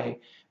 played by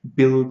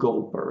Bill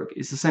Goldberg,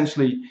 is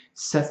essentially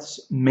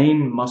Seth's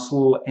main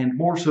muscle and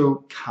more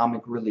so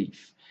comic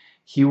relief.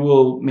 He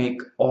will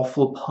make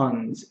awful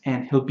puns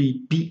and he'll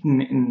be beaten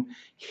in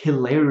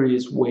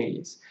hilarious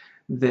ways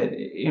that,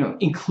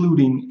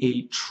 including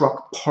a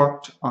truck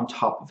parked on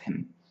top of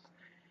him.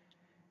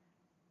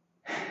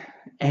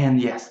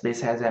 And yes, this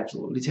has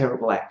absolutely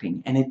terrible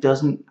acting, and it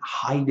doesn't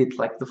hide it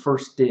like the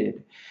first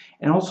did.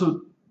 And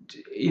also,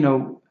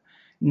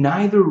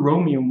 neither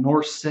Romeo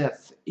nor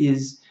Seth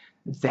is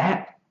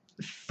that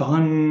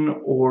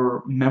fun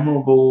or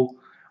memorable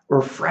or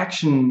a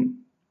fraction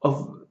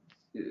of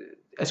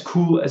as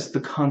cool as the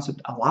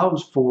concept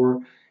allows for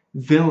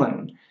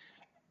villain.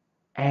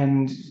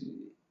 And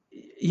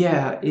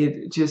yeah,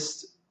 it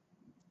just,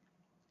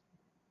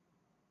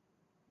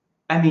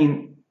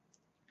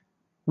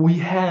 we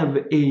have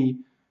a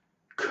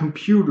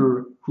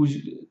computer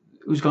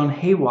who's gone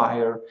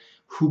haywire,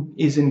 who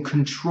is in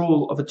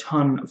control of a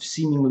ton of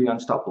seemingly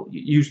unstoppable,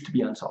 used to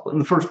be unstoppable, in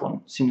the first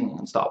one, seemingly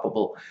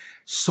unstoppable,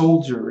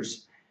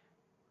 soldiers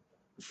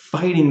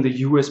fighting the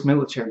US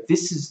military.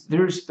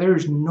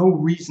 There's no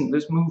reason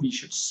this movie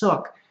should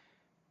suck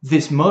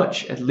this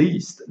much, at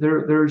least.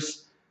 There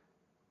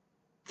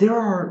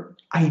are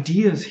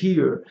ideas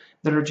here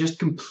that are just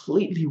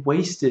completely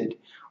wasted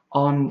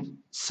on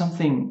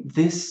something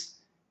this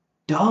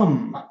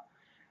dumb.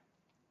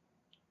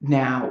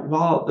 Now,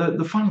 while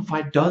the final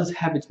fight does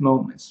have its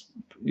moments,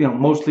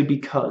 mostly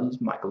because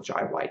Michael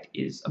Jai White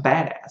is a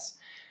badass,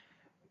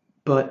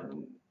 but,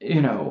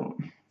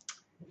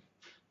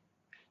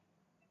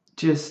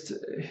 just,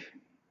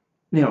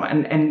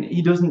 and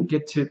he doesn't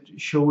get to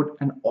show it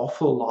an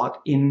awful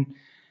lot in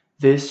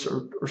this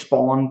or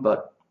Spawn,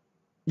 but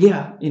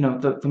yeah,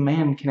 the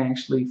man can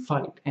actually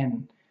fight,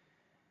 and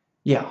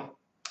yeah.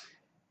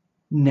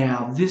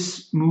 Now,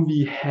 this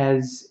movie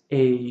has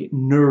a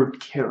nerd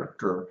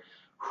character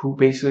who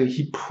basically,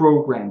 he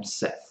programmed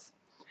Seth.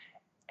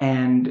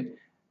 And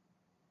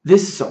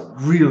this is a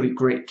really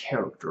great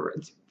character.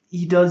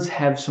 He does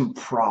have some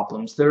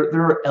problems. There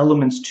are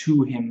elements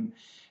to him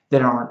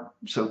that aren't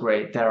so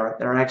great, that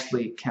are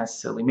actually kind of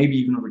silly, maybe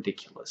even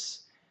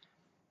ridiculous.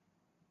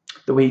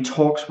 the way he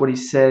talks, what he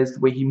says, the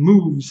way he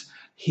moves,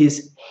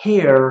 his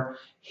hair,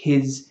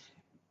 his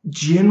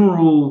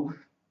general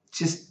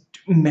just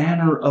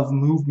manner of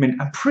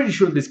movement. I'm pretty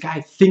sure this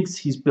guy thinks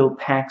he's Bill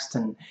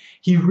Paxton.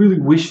 He really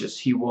wishes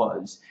he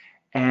was.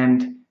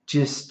 And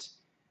just,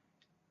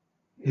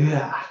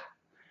 yeah.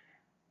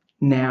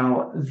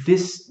 Now,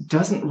 this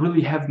doesn't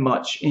really have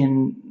much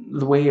in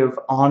the way of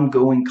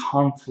ongoing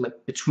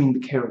conflict between the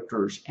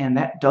characters, and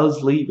that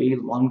does leave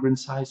a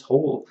Lundgren-sized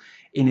hole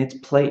in its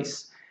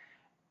place.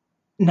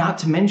 Not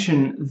to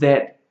mention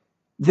that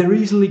there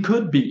easily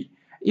could be.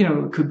 You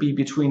know, it could be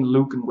between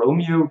Luke and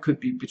Romeo, it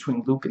could be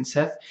between Luke and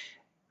Seth.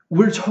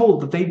 We're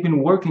told that they've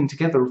been working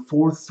together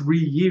for 3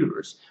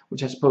 years,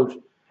 which I suppose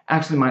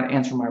actually might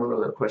answer my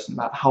earlier question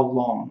about how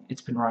long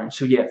it's been running.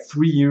 So yeah,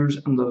 3 years,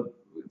 and the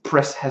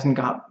press hasn't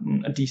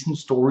gotten a decent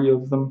story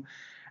of them.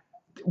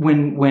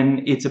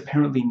 When it's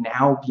apparently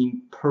now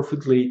being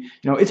perfectly,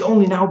 you know, it's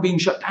only now being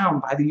shut down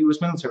by the U.S.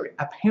 military.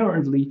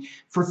 Apparently,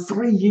 for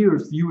 3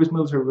 years, the U.S.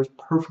 military was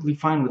perfectly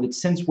fine with it.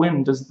 Since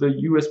when does the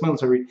U.S.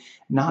 military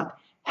not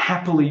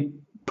happily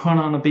put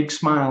on a big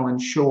smile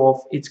and show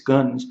off its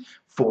guns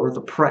for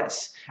the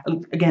press?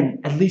 Again,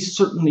 at least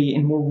certainly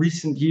in more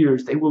recent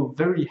years, they will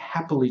very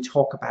happily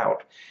talk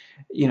about,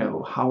 you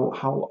know,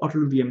 how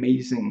utterly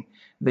amazing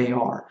they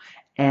are.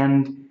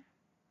 And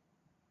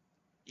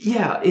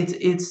yeah,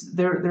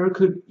 there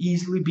could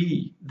easily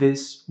be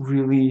this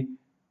really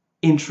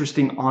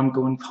interesting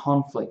ongoing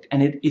conflict,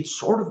 and it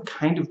sort of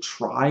kind of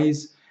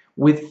tries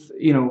with,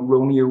 you know,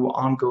 Romeo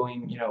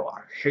ongoing, you know,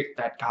 I hate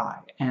that guy,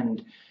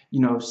 and, you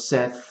know,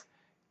 Seth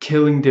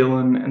killing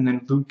Dylan, and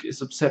then Luke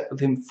is upset with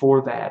him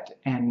for that,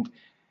 and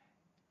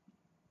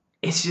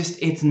it's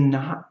just, it's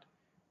not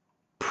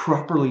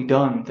properly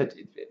done. That,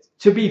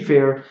 to be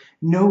fair,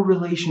 no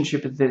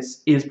relationship of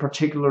this is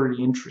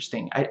particularly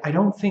interesting. I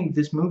don't think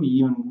this movie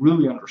even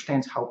really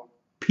understands how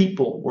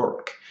people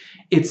work.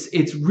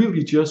 It's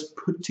really just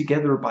put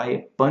together by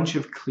a bunch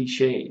of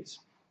cliches.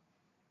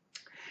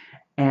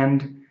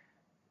 And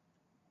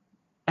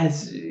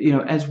as you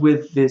know, as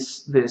with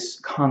this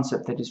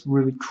concept that is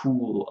really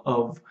cool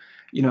of,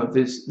 you know,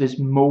 this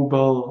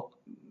mobile,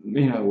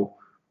 you know,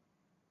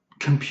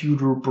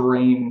 computer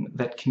brain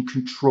that can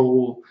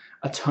control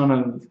a ton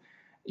of,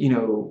 you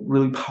know,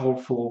 really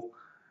powerful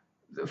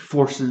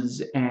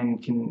forces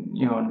and can,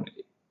 you know,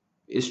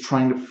 is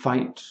trying to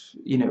fight,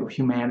 you know,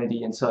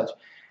 humanity and such.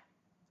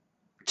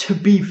 To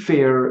be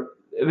fair,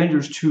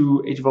 Avengers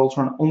 2 Age of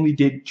Ultron only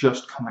did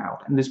just come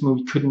out, and this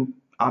movie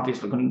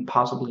obviously couldn't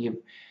possibly have,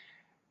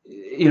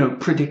 you know,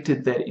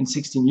 predicted that in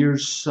 16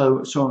 years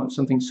so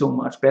something so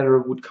much better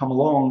would come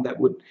along that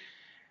would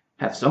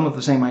have some of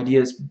the same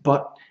ideas.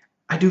 But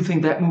I do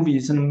think that movie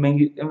is an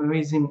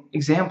amazing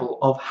example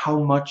of how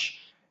much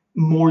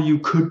more you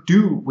could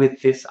do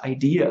with this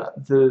idea.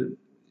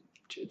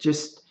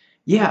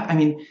 Yeah, I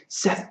mean,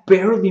 Seth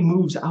barely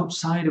moves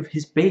outside of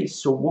his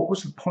base, so what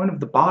was the point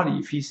of the body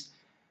if he's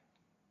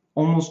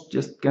almost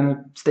just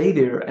gonna stay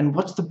there? And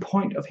what's the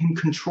point of him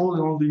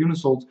controlling all the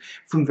UniSols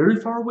from very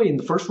far away? In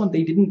the first one,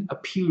 they didn't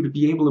appear to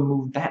be able to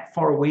move that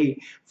far away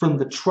from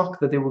the truck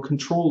that they were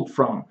controlled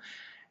from.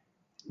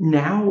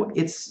 Now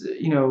it's,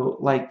 you know,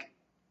 like,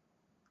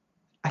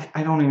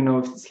 I don't even know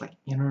if it's like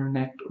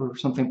internet or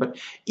something, but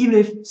even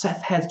if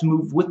Seth has to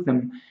move with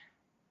them,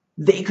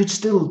 they could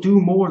still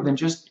do more than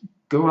just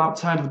go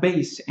outside of the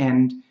base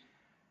and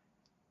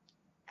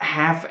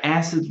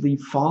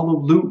half-assedly follow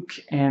Luke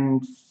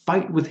and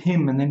fight with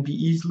him and then be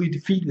easily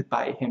defeated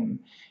by him.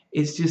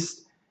 It's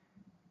just,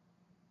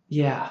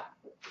 yeah.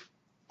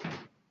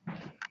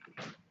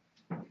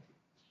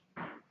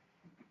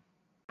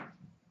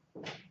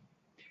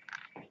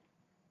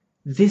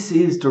 This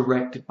is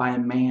directed by a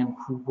man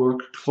who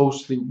worked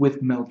closely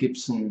with Mel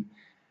Gibson,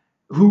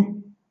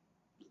 who,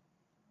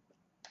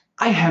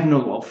 I have no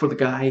love for the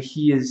guy.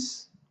 He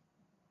is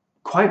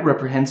quite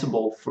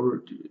reprehensible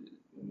for,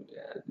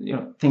 you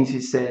know, things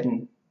he's said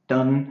and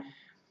done,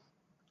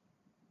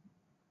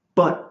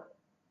 but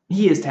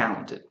he is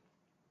talented.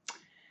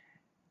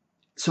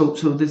 So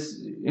this,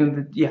 you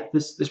know, yeah,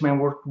 this man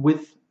worked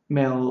with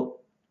Mel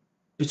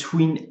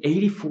between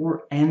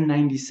 84 and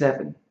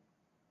 97.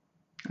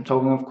 I'm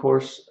talking, of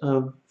course,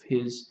 of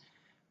his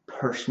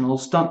personal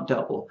stunt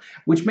double,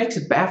 which makes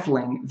it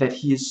baffling that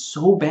he is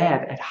so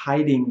bad at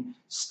hiding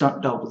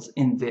stunt doubles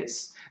in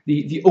this.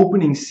 The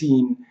opening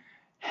scene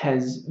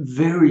has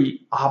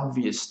very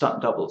obvious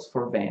stunt doubles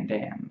for Van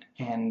Damme,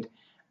 and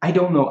I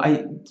don't know,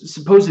 I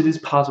suppose it is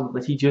possible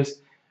that he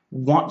just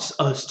wants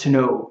us to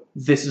know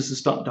this is a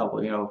stunt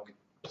double, you know,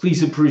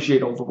 please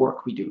appreciate all the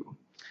work we do.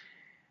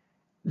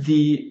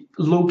 The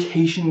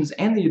locations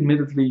and the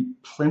admittedly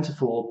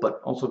plentiful but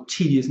also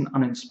tedious and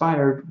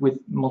uninspired, with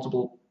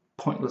multiple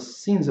pointless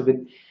scenes of it,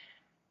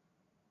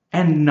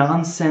 and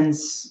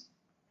nonsense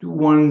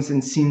ones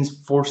and scenes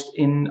forced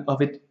in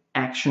of it,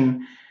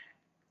 action,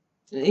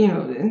 you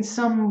know, in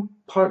some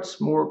parts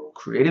more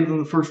creative than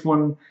the first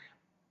one,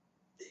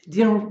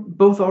 you know,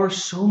 both are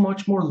so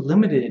much more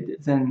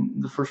limited than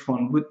the first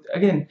one, with,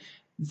 again,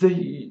 the,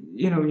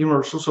 you know,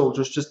 Universal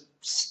soldiers just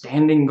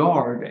standing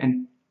guard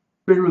and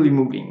barely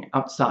moving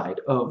outside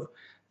of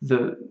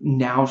the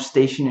now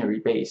stationary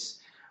base,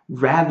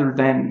 rather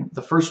than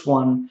the first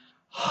one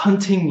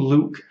hunting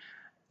Luke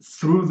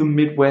through the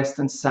Midwest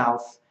and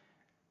South.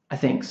 I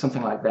think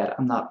something like that.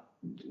 I'm not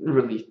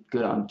really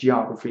good on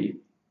geography.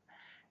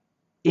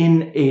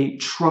 In a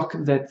truck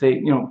that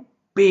they,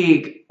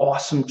 big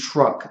awesome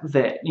truck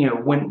that,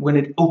 when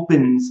it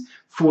opens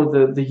for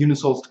the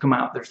UniSols to come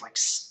out, there's like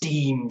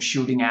steam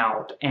shooting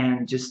out,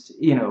 and just,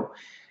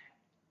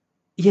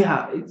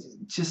 yeah,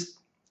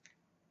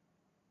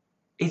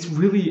 it's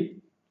really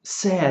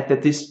sad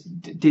that this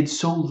did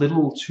so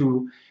little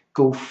to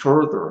go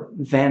further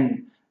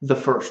than the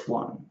first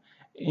one.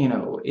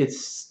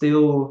 It's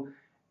still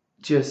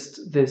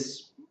just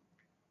this,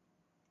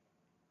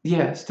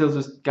 yeah, still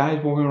just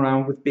guys walking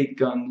around with big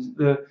guns.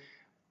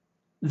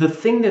 The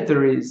thing that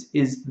there is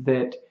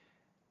that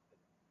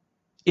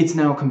it's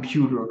now a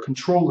computer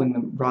controlling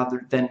them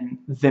rather than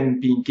them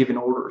being given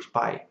orders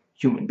by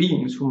human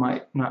beings who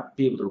might not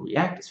be able to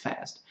react as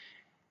fast.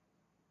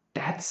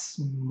 That's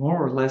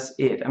more or less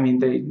it. I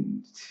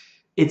mean,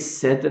 it's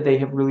said that they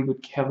have really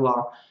good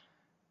Kevlar.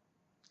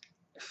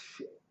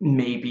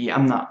 Maybe,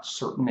 I'm not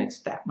certain it's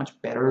that much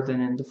better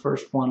than in the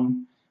first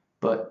one,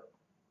 but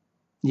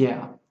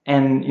yeah.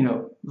 And,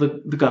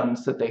 the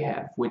guns that they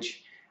have,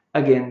 which,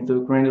 again, the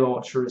grenade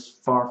launcher is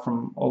far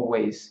from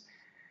always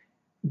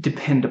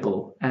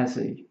dependable as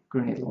a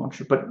grenade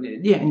launcher. But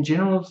yeah, in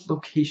general,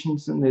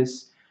 locations in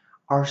this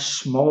are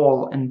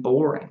small and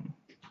boring.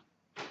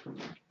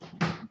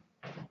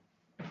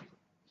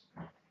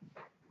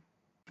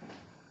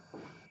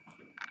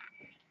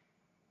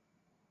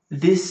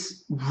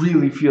 This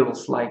really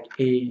feels like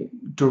a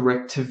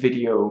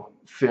direct-to-video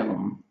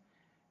film.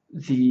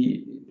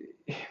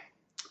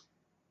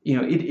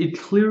 It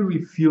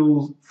clearly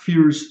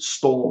fears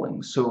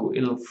stalling, so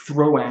it'll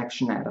throw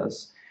action at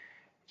us,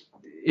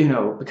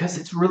 because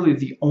it's really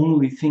the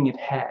only thing it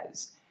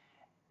has.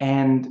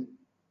 And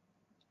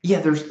yeah,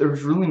 there's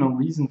really no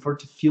reason for it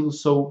to feel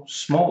so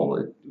small.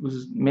 It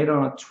was made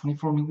on a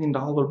 $24 million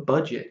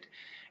budget.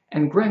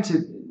 And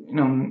granted,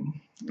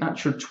 not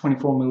sure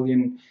 24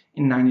 million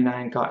in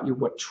 99 got you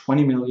what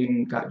 20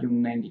 million got you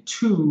in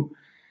 92.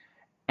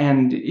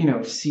 And,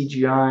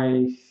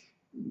 CGI,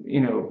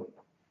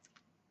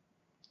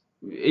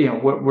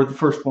 where the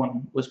first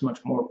one was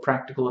much more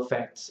practical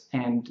effects,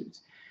 and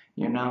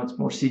now it's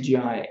more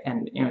CGI,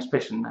 and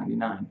especially in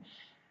 99.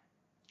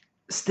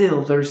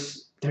 Still,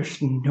 there's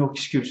no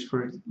excuse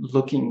for it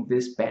looking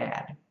this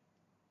bad.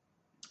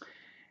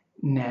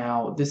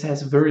 Now, this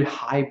has a very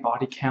high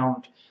body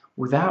count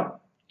without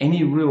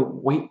any real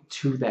weight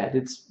to that.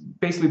 It's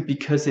basically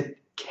because it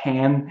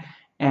can,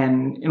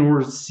 and in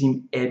order to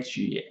seem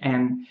edgy.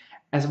 And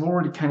as I've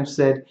already kind of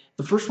said,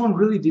 the first one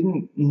really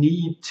didn't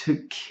need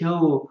to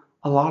kill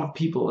a lot of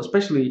people,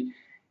 especially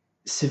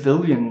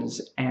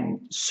civilians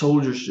and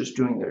soldiers just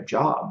doing their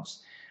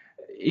jobs.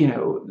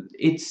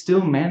 It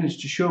still managed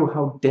to show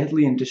how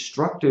deadly and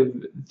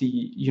destructive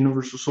the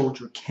Universal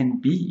Soldier can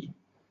be.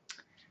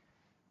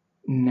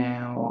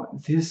 Now,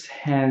 this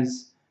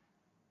has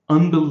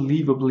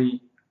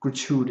unbelievably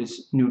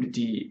gratuitous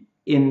nudity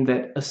in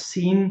that a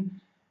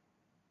scene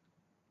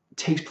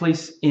takes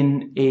place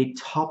in a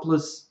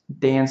topless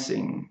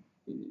dancing,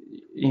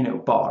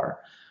 bar,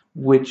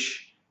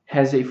 which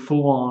has a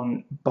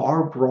full-on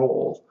bar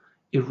brawl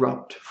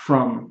erupt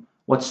from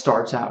what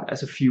starts out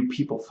as a few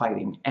people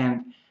fighting.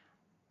 And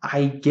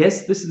I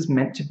guess this is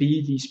meant to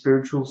be the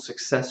spiritual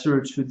successor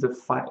to the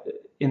fight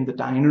in the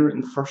diner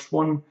in the first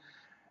one,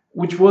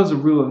 which was a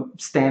real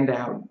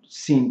standout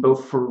scene,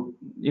 both for,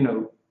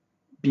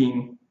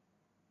 being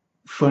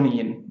funny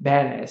and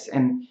badass,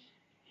 and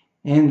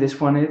in this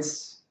one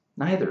it's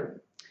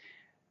neither.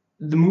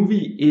 The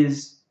movie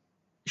is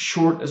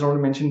short, as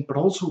already mentioned, but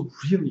also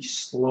really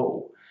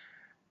slow.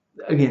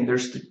 Again,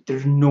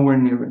 there's nowhere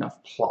near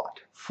enough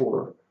plot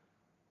for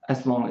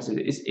as long as it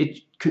is. It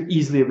could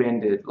easily have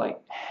ended like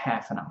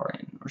half an hour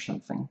in or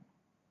something.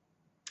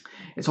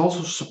 It's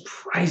also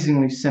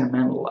surprisingly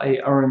sentimental. I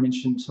already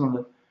mentioned some of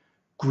the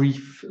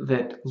grief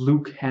that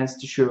Luke has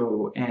to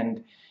show,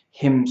 and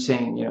him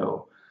saying,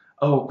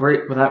 oh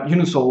great, without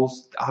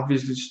UniSols,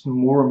 obviously just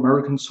more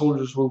American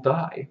soldiers will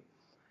die.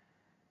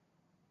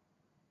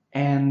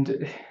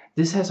 And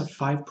this has a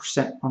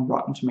 5% on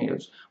Rotten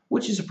Tomatoes,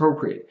 which is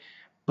appropriate.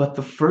 But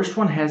the first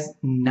one has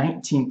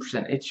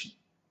 19%. It should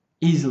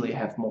easily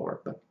have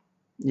more, but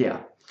yeah.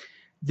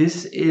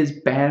 This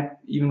is bad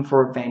even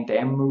for a Van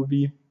Damme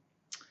movie.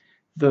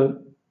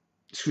 The,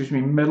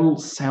 metal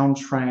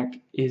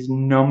soundtrack is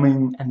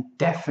numbing and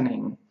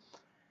deafening.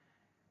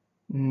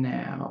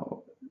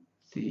 Now,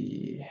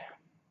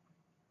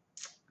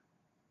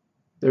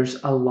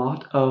 there's a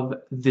lot of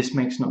this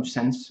makes no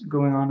sense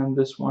going on in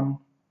this one.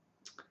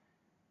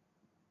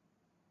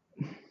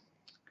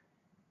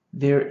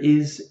 There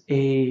is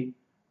an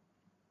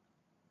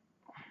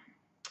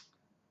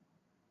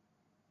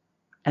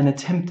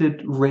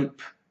attempted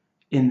rape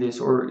in this,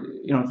 or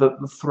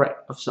the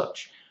threat of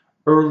such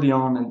early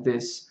on in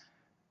this,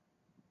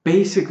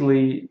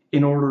 basically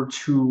in order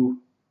to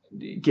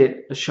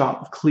get a shot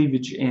of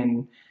cleavage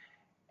in,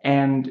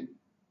 and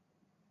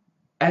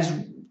as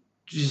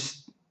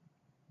just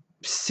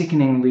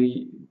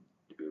sickeningly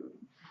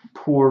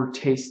poor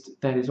taste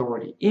that is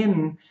already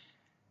in,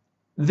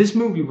 this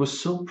movie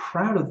was so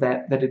proud of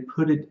that it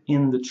put it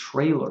in the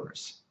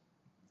trailers.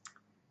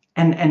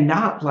 And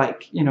not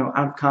like, you know,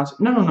 out of concept.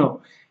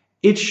 No.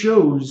 It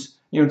shows,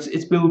 you know,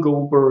 it's Bill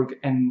Goldberg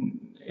and,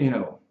 you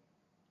know,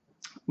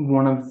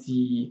 one of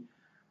the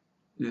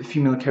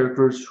female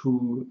characters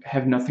who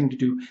have nothing to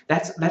do.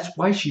 That's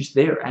why she's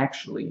there,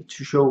 actually,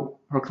 to show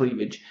her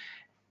cleavage.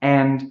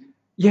 And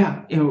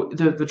yeah, you know,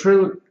 the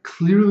trailer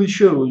clearly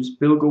shows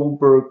Bill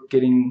Goldberg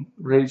getting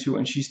ready to,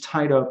 and she's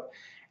tied up,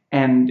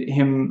 and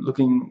him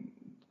looking,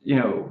 you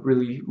know,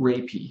 really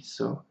rapey.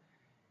 So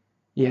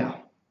yeah,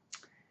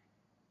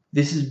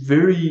 this is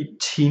very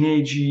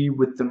teenagey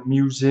with the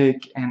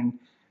music and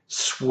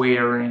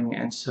swearing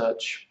and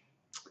such.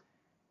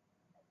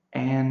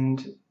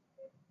 And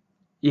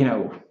you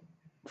know,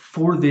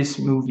 for this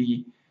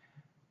movie,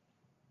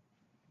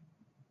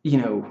 you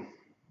know,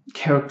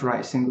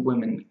 characterizing the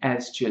women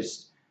as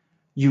just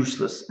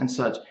useless and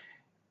such,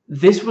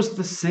 this was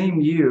the same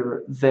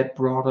year that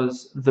brought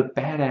us the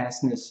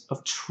badassness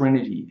of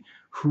Trinity,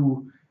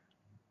 who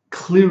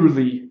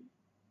clearly,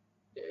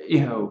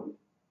 you know,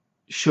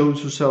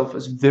 shows herself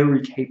as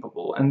very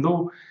capable. And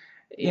though,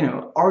 you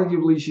know,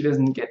 arguably she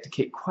doesn't get to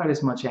kick quite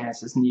as much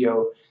ass as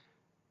Neo,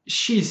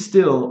 she's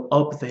still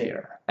up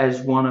there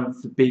as one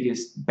of the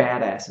biggest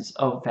badasses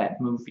of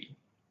that movie.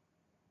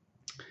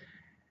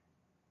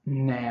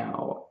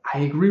 Now, I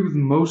agree with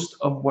most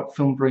of what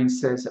Film Brain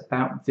says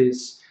about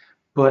this,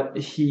 but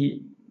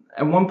he,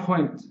 at one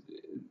point,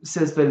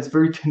 says that it's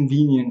very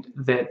convenient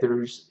that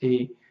there's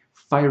a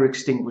fire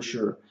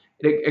extinguisher.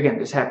 Again,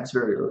 this happens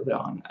very early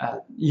on.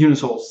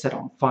 UniSol is set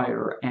on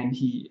fire, and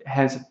he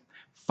has a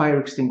fire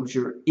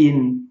extinguisher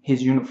in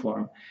his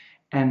uniform.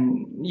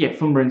 And yeah,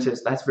 Film Brain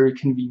says that's very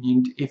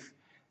convenient if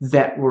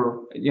that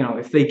were, you know,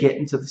 if they get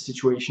into the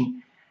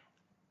situation.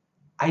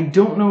 I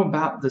don't know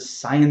about the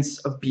science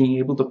of being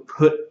able to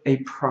put a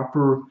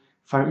proper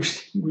fire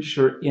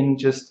extinguisher in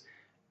just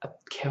a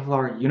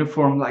Kevlar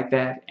uniform like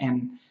that,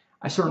 and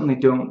I certainly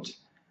don't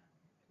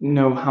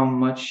know how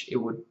much it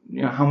would,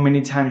 you know, how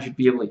many times you'd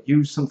be able to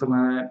use something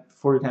like that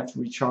before you'd have to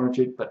recharge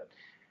it, but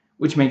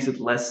which makes it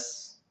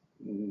less,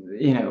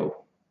 you know,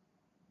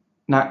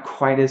 not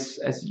quite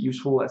as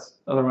useful as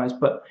otherwise.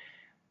 But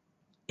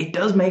it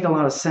does make a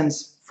lot of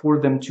sense for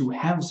them to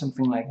have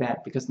something like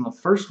that, because in the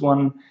first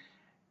one,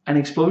 an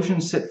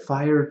explosion set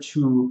fire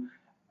to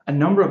a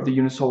number of the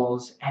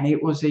UniSols, and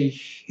it was a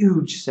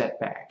huge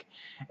setback.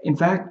 In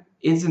fact,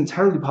 it's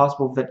entirely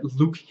possible that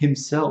Luc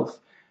himself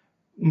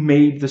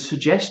made the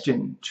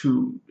suggestion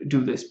to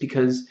do this,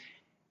 because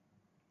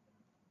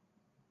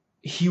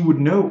he would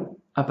know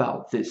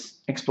about this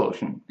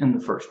explosion in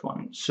the first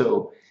one.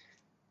 So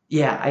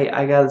yeah,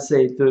 I gotta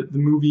say, the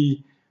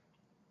movie,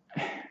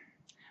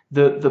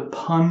 the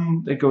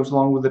pun that goes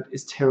along with it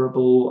is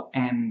terrible,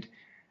 and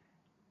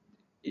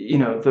you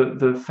know,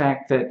 the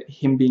fact that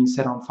him being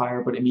set on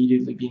fire but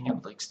immediately being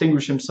able to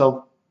extinguish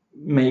himself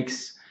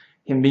makes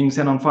him being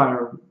set on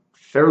fire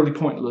fairly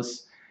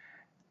pointless.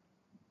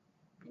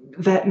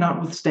 That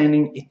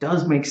notwithstanding, it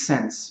does make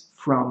sense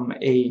from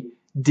a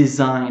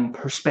design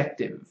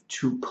perspective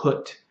to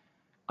put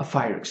a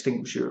fire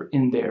extinguisher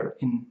in there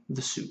in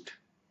the suit.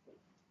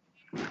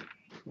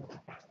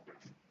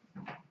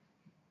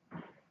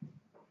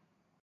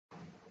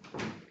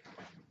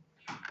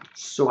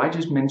 So I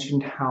just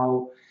mentioned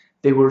how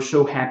they were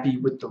so happy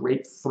with the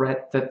rape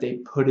threat that they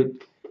put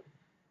it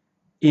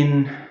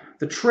in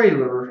the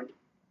trailer.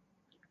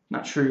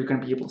 Not sure you're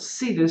going to be able to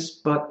see this,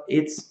 but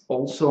it's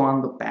also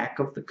on the back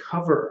of the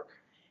cover.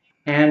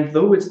 And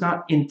though it's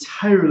not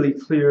entirely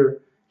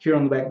clear here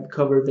on the back of the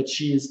cover that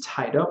she is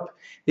tied up,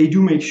 they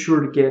do make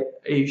sure to get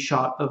a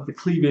shot of the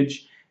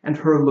cleavage and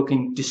her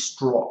looking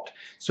distraught.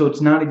 So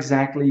it's not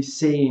exactly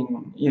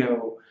saying, you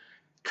know,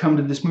 come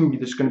to this movie,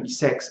 there's going to be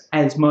sex,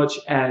 as much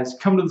as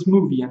come to this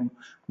movie and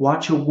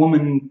watch a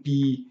woman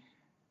be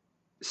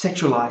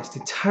sexualized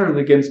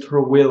entirely against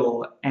her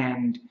will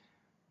and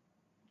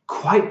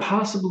quite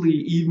possibly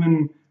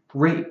even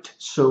raped.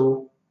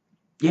 So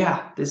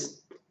yeah,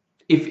 this,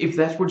 if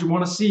that's what you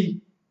want to see,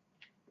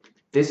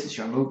 this is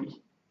your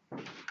movie.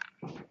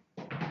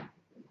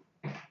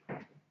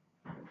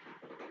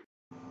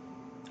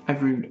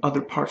 I've reviewed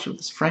other parts of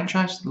this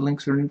franchise. The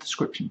links are in the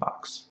description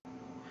box.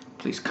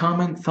 Please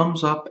comment,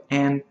 thumbs up,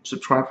 and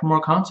subscribe for more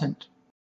content.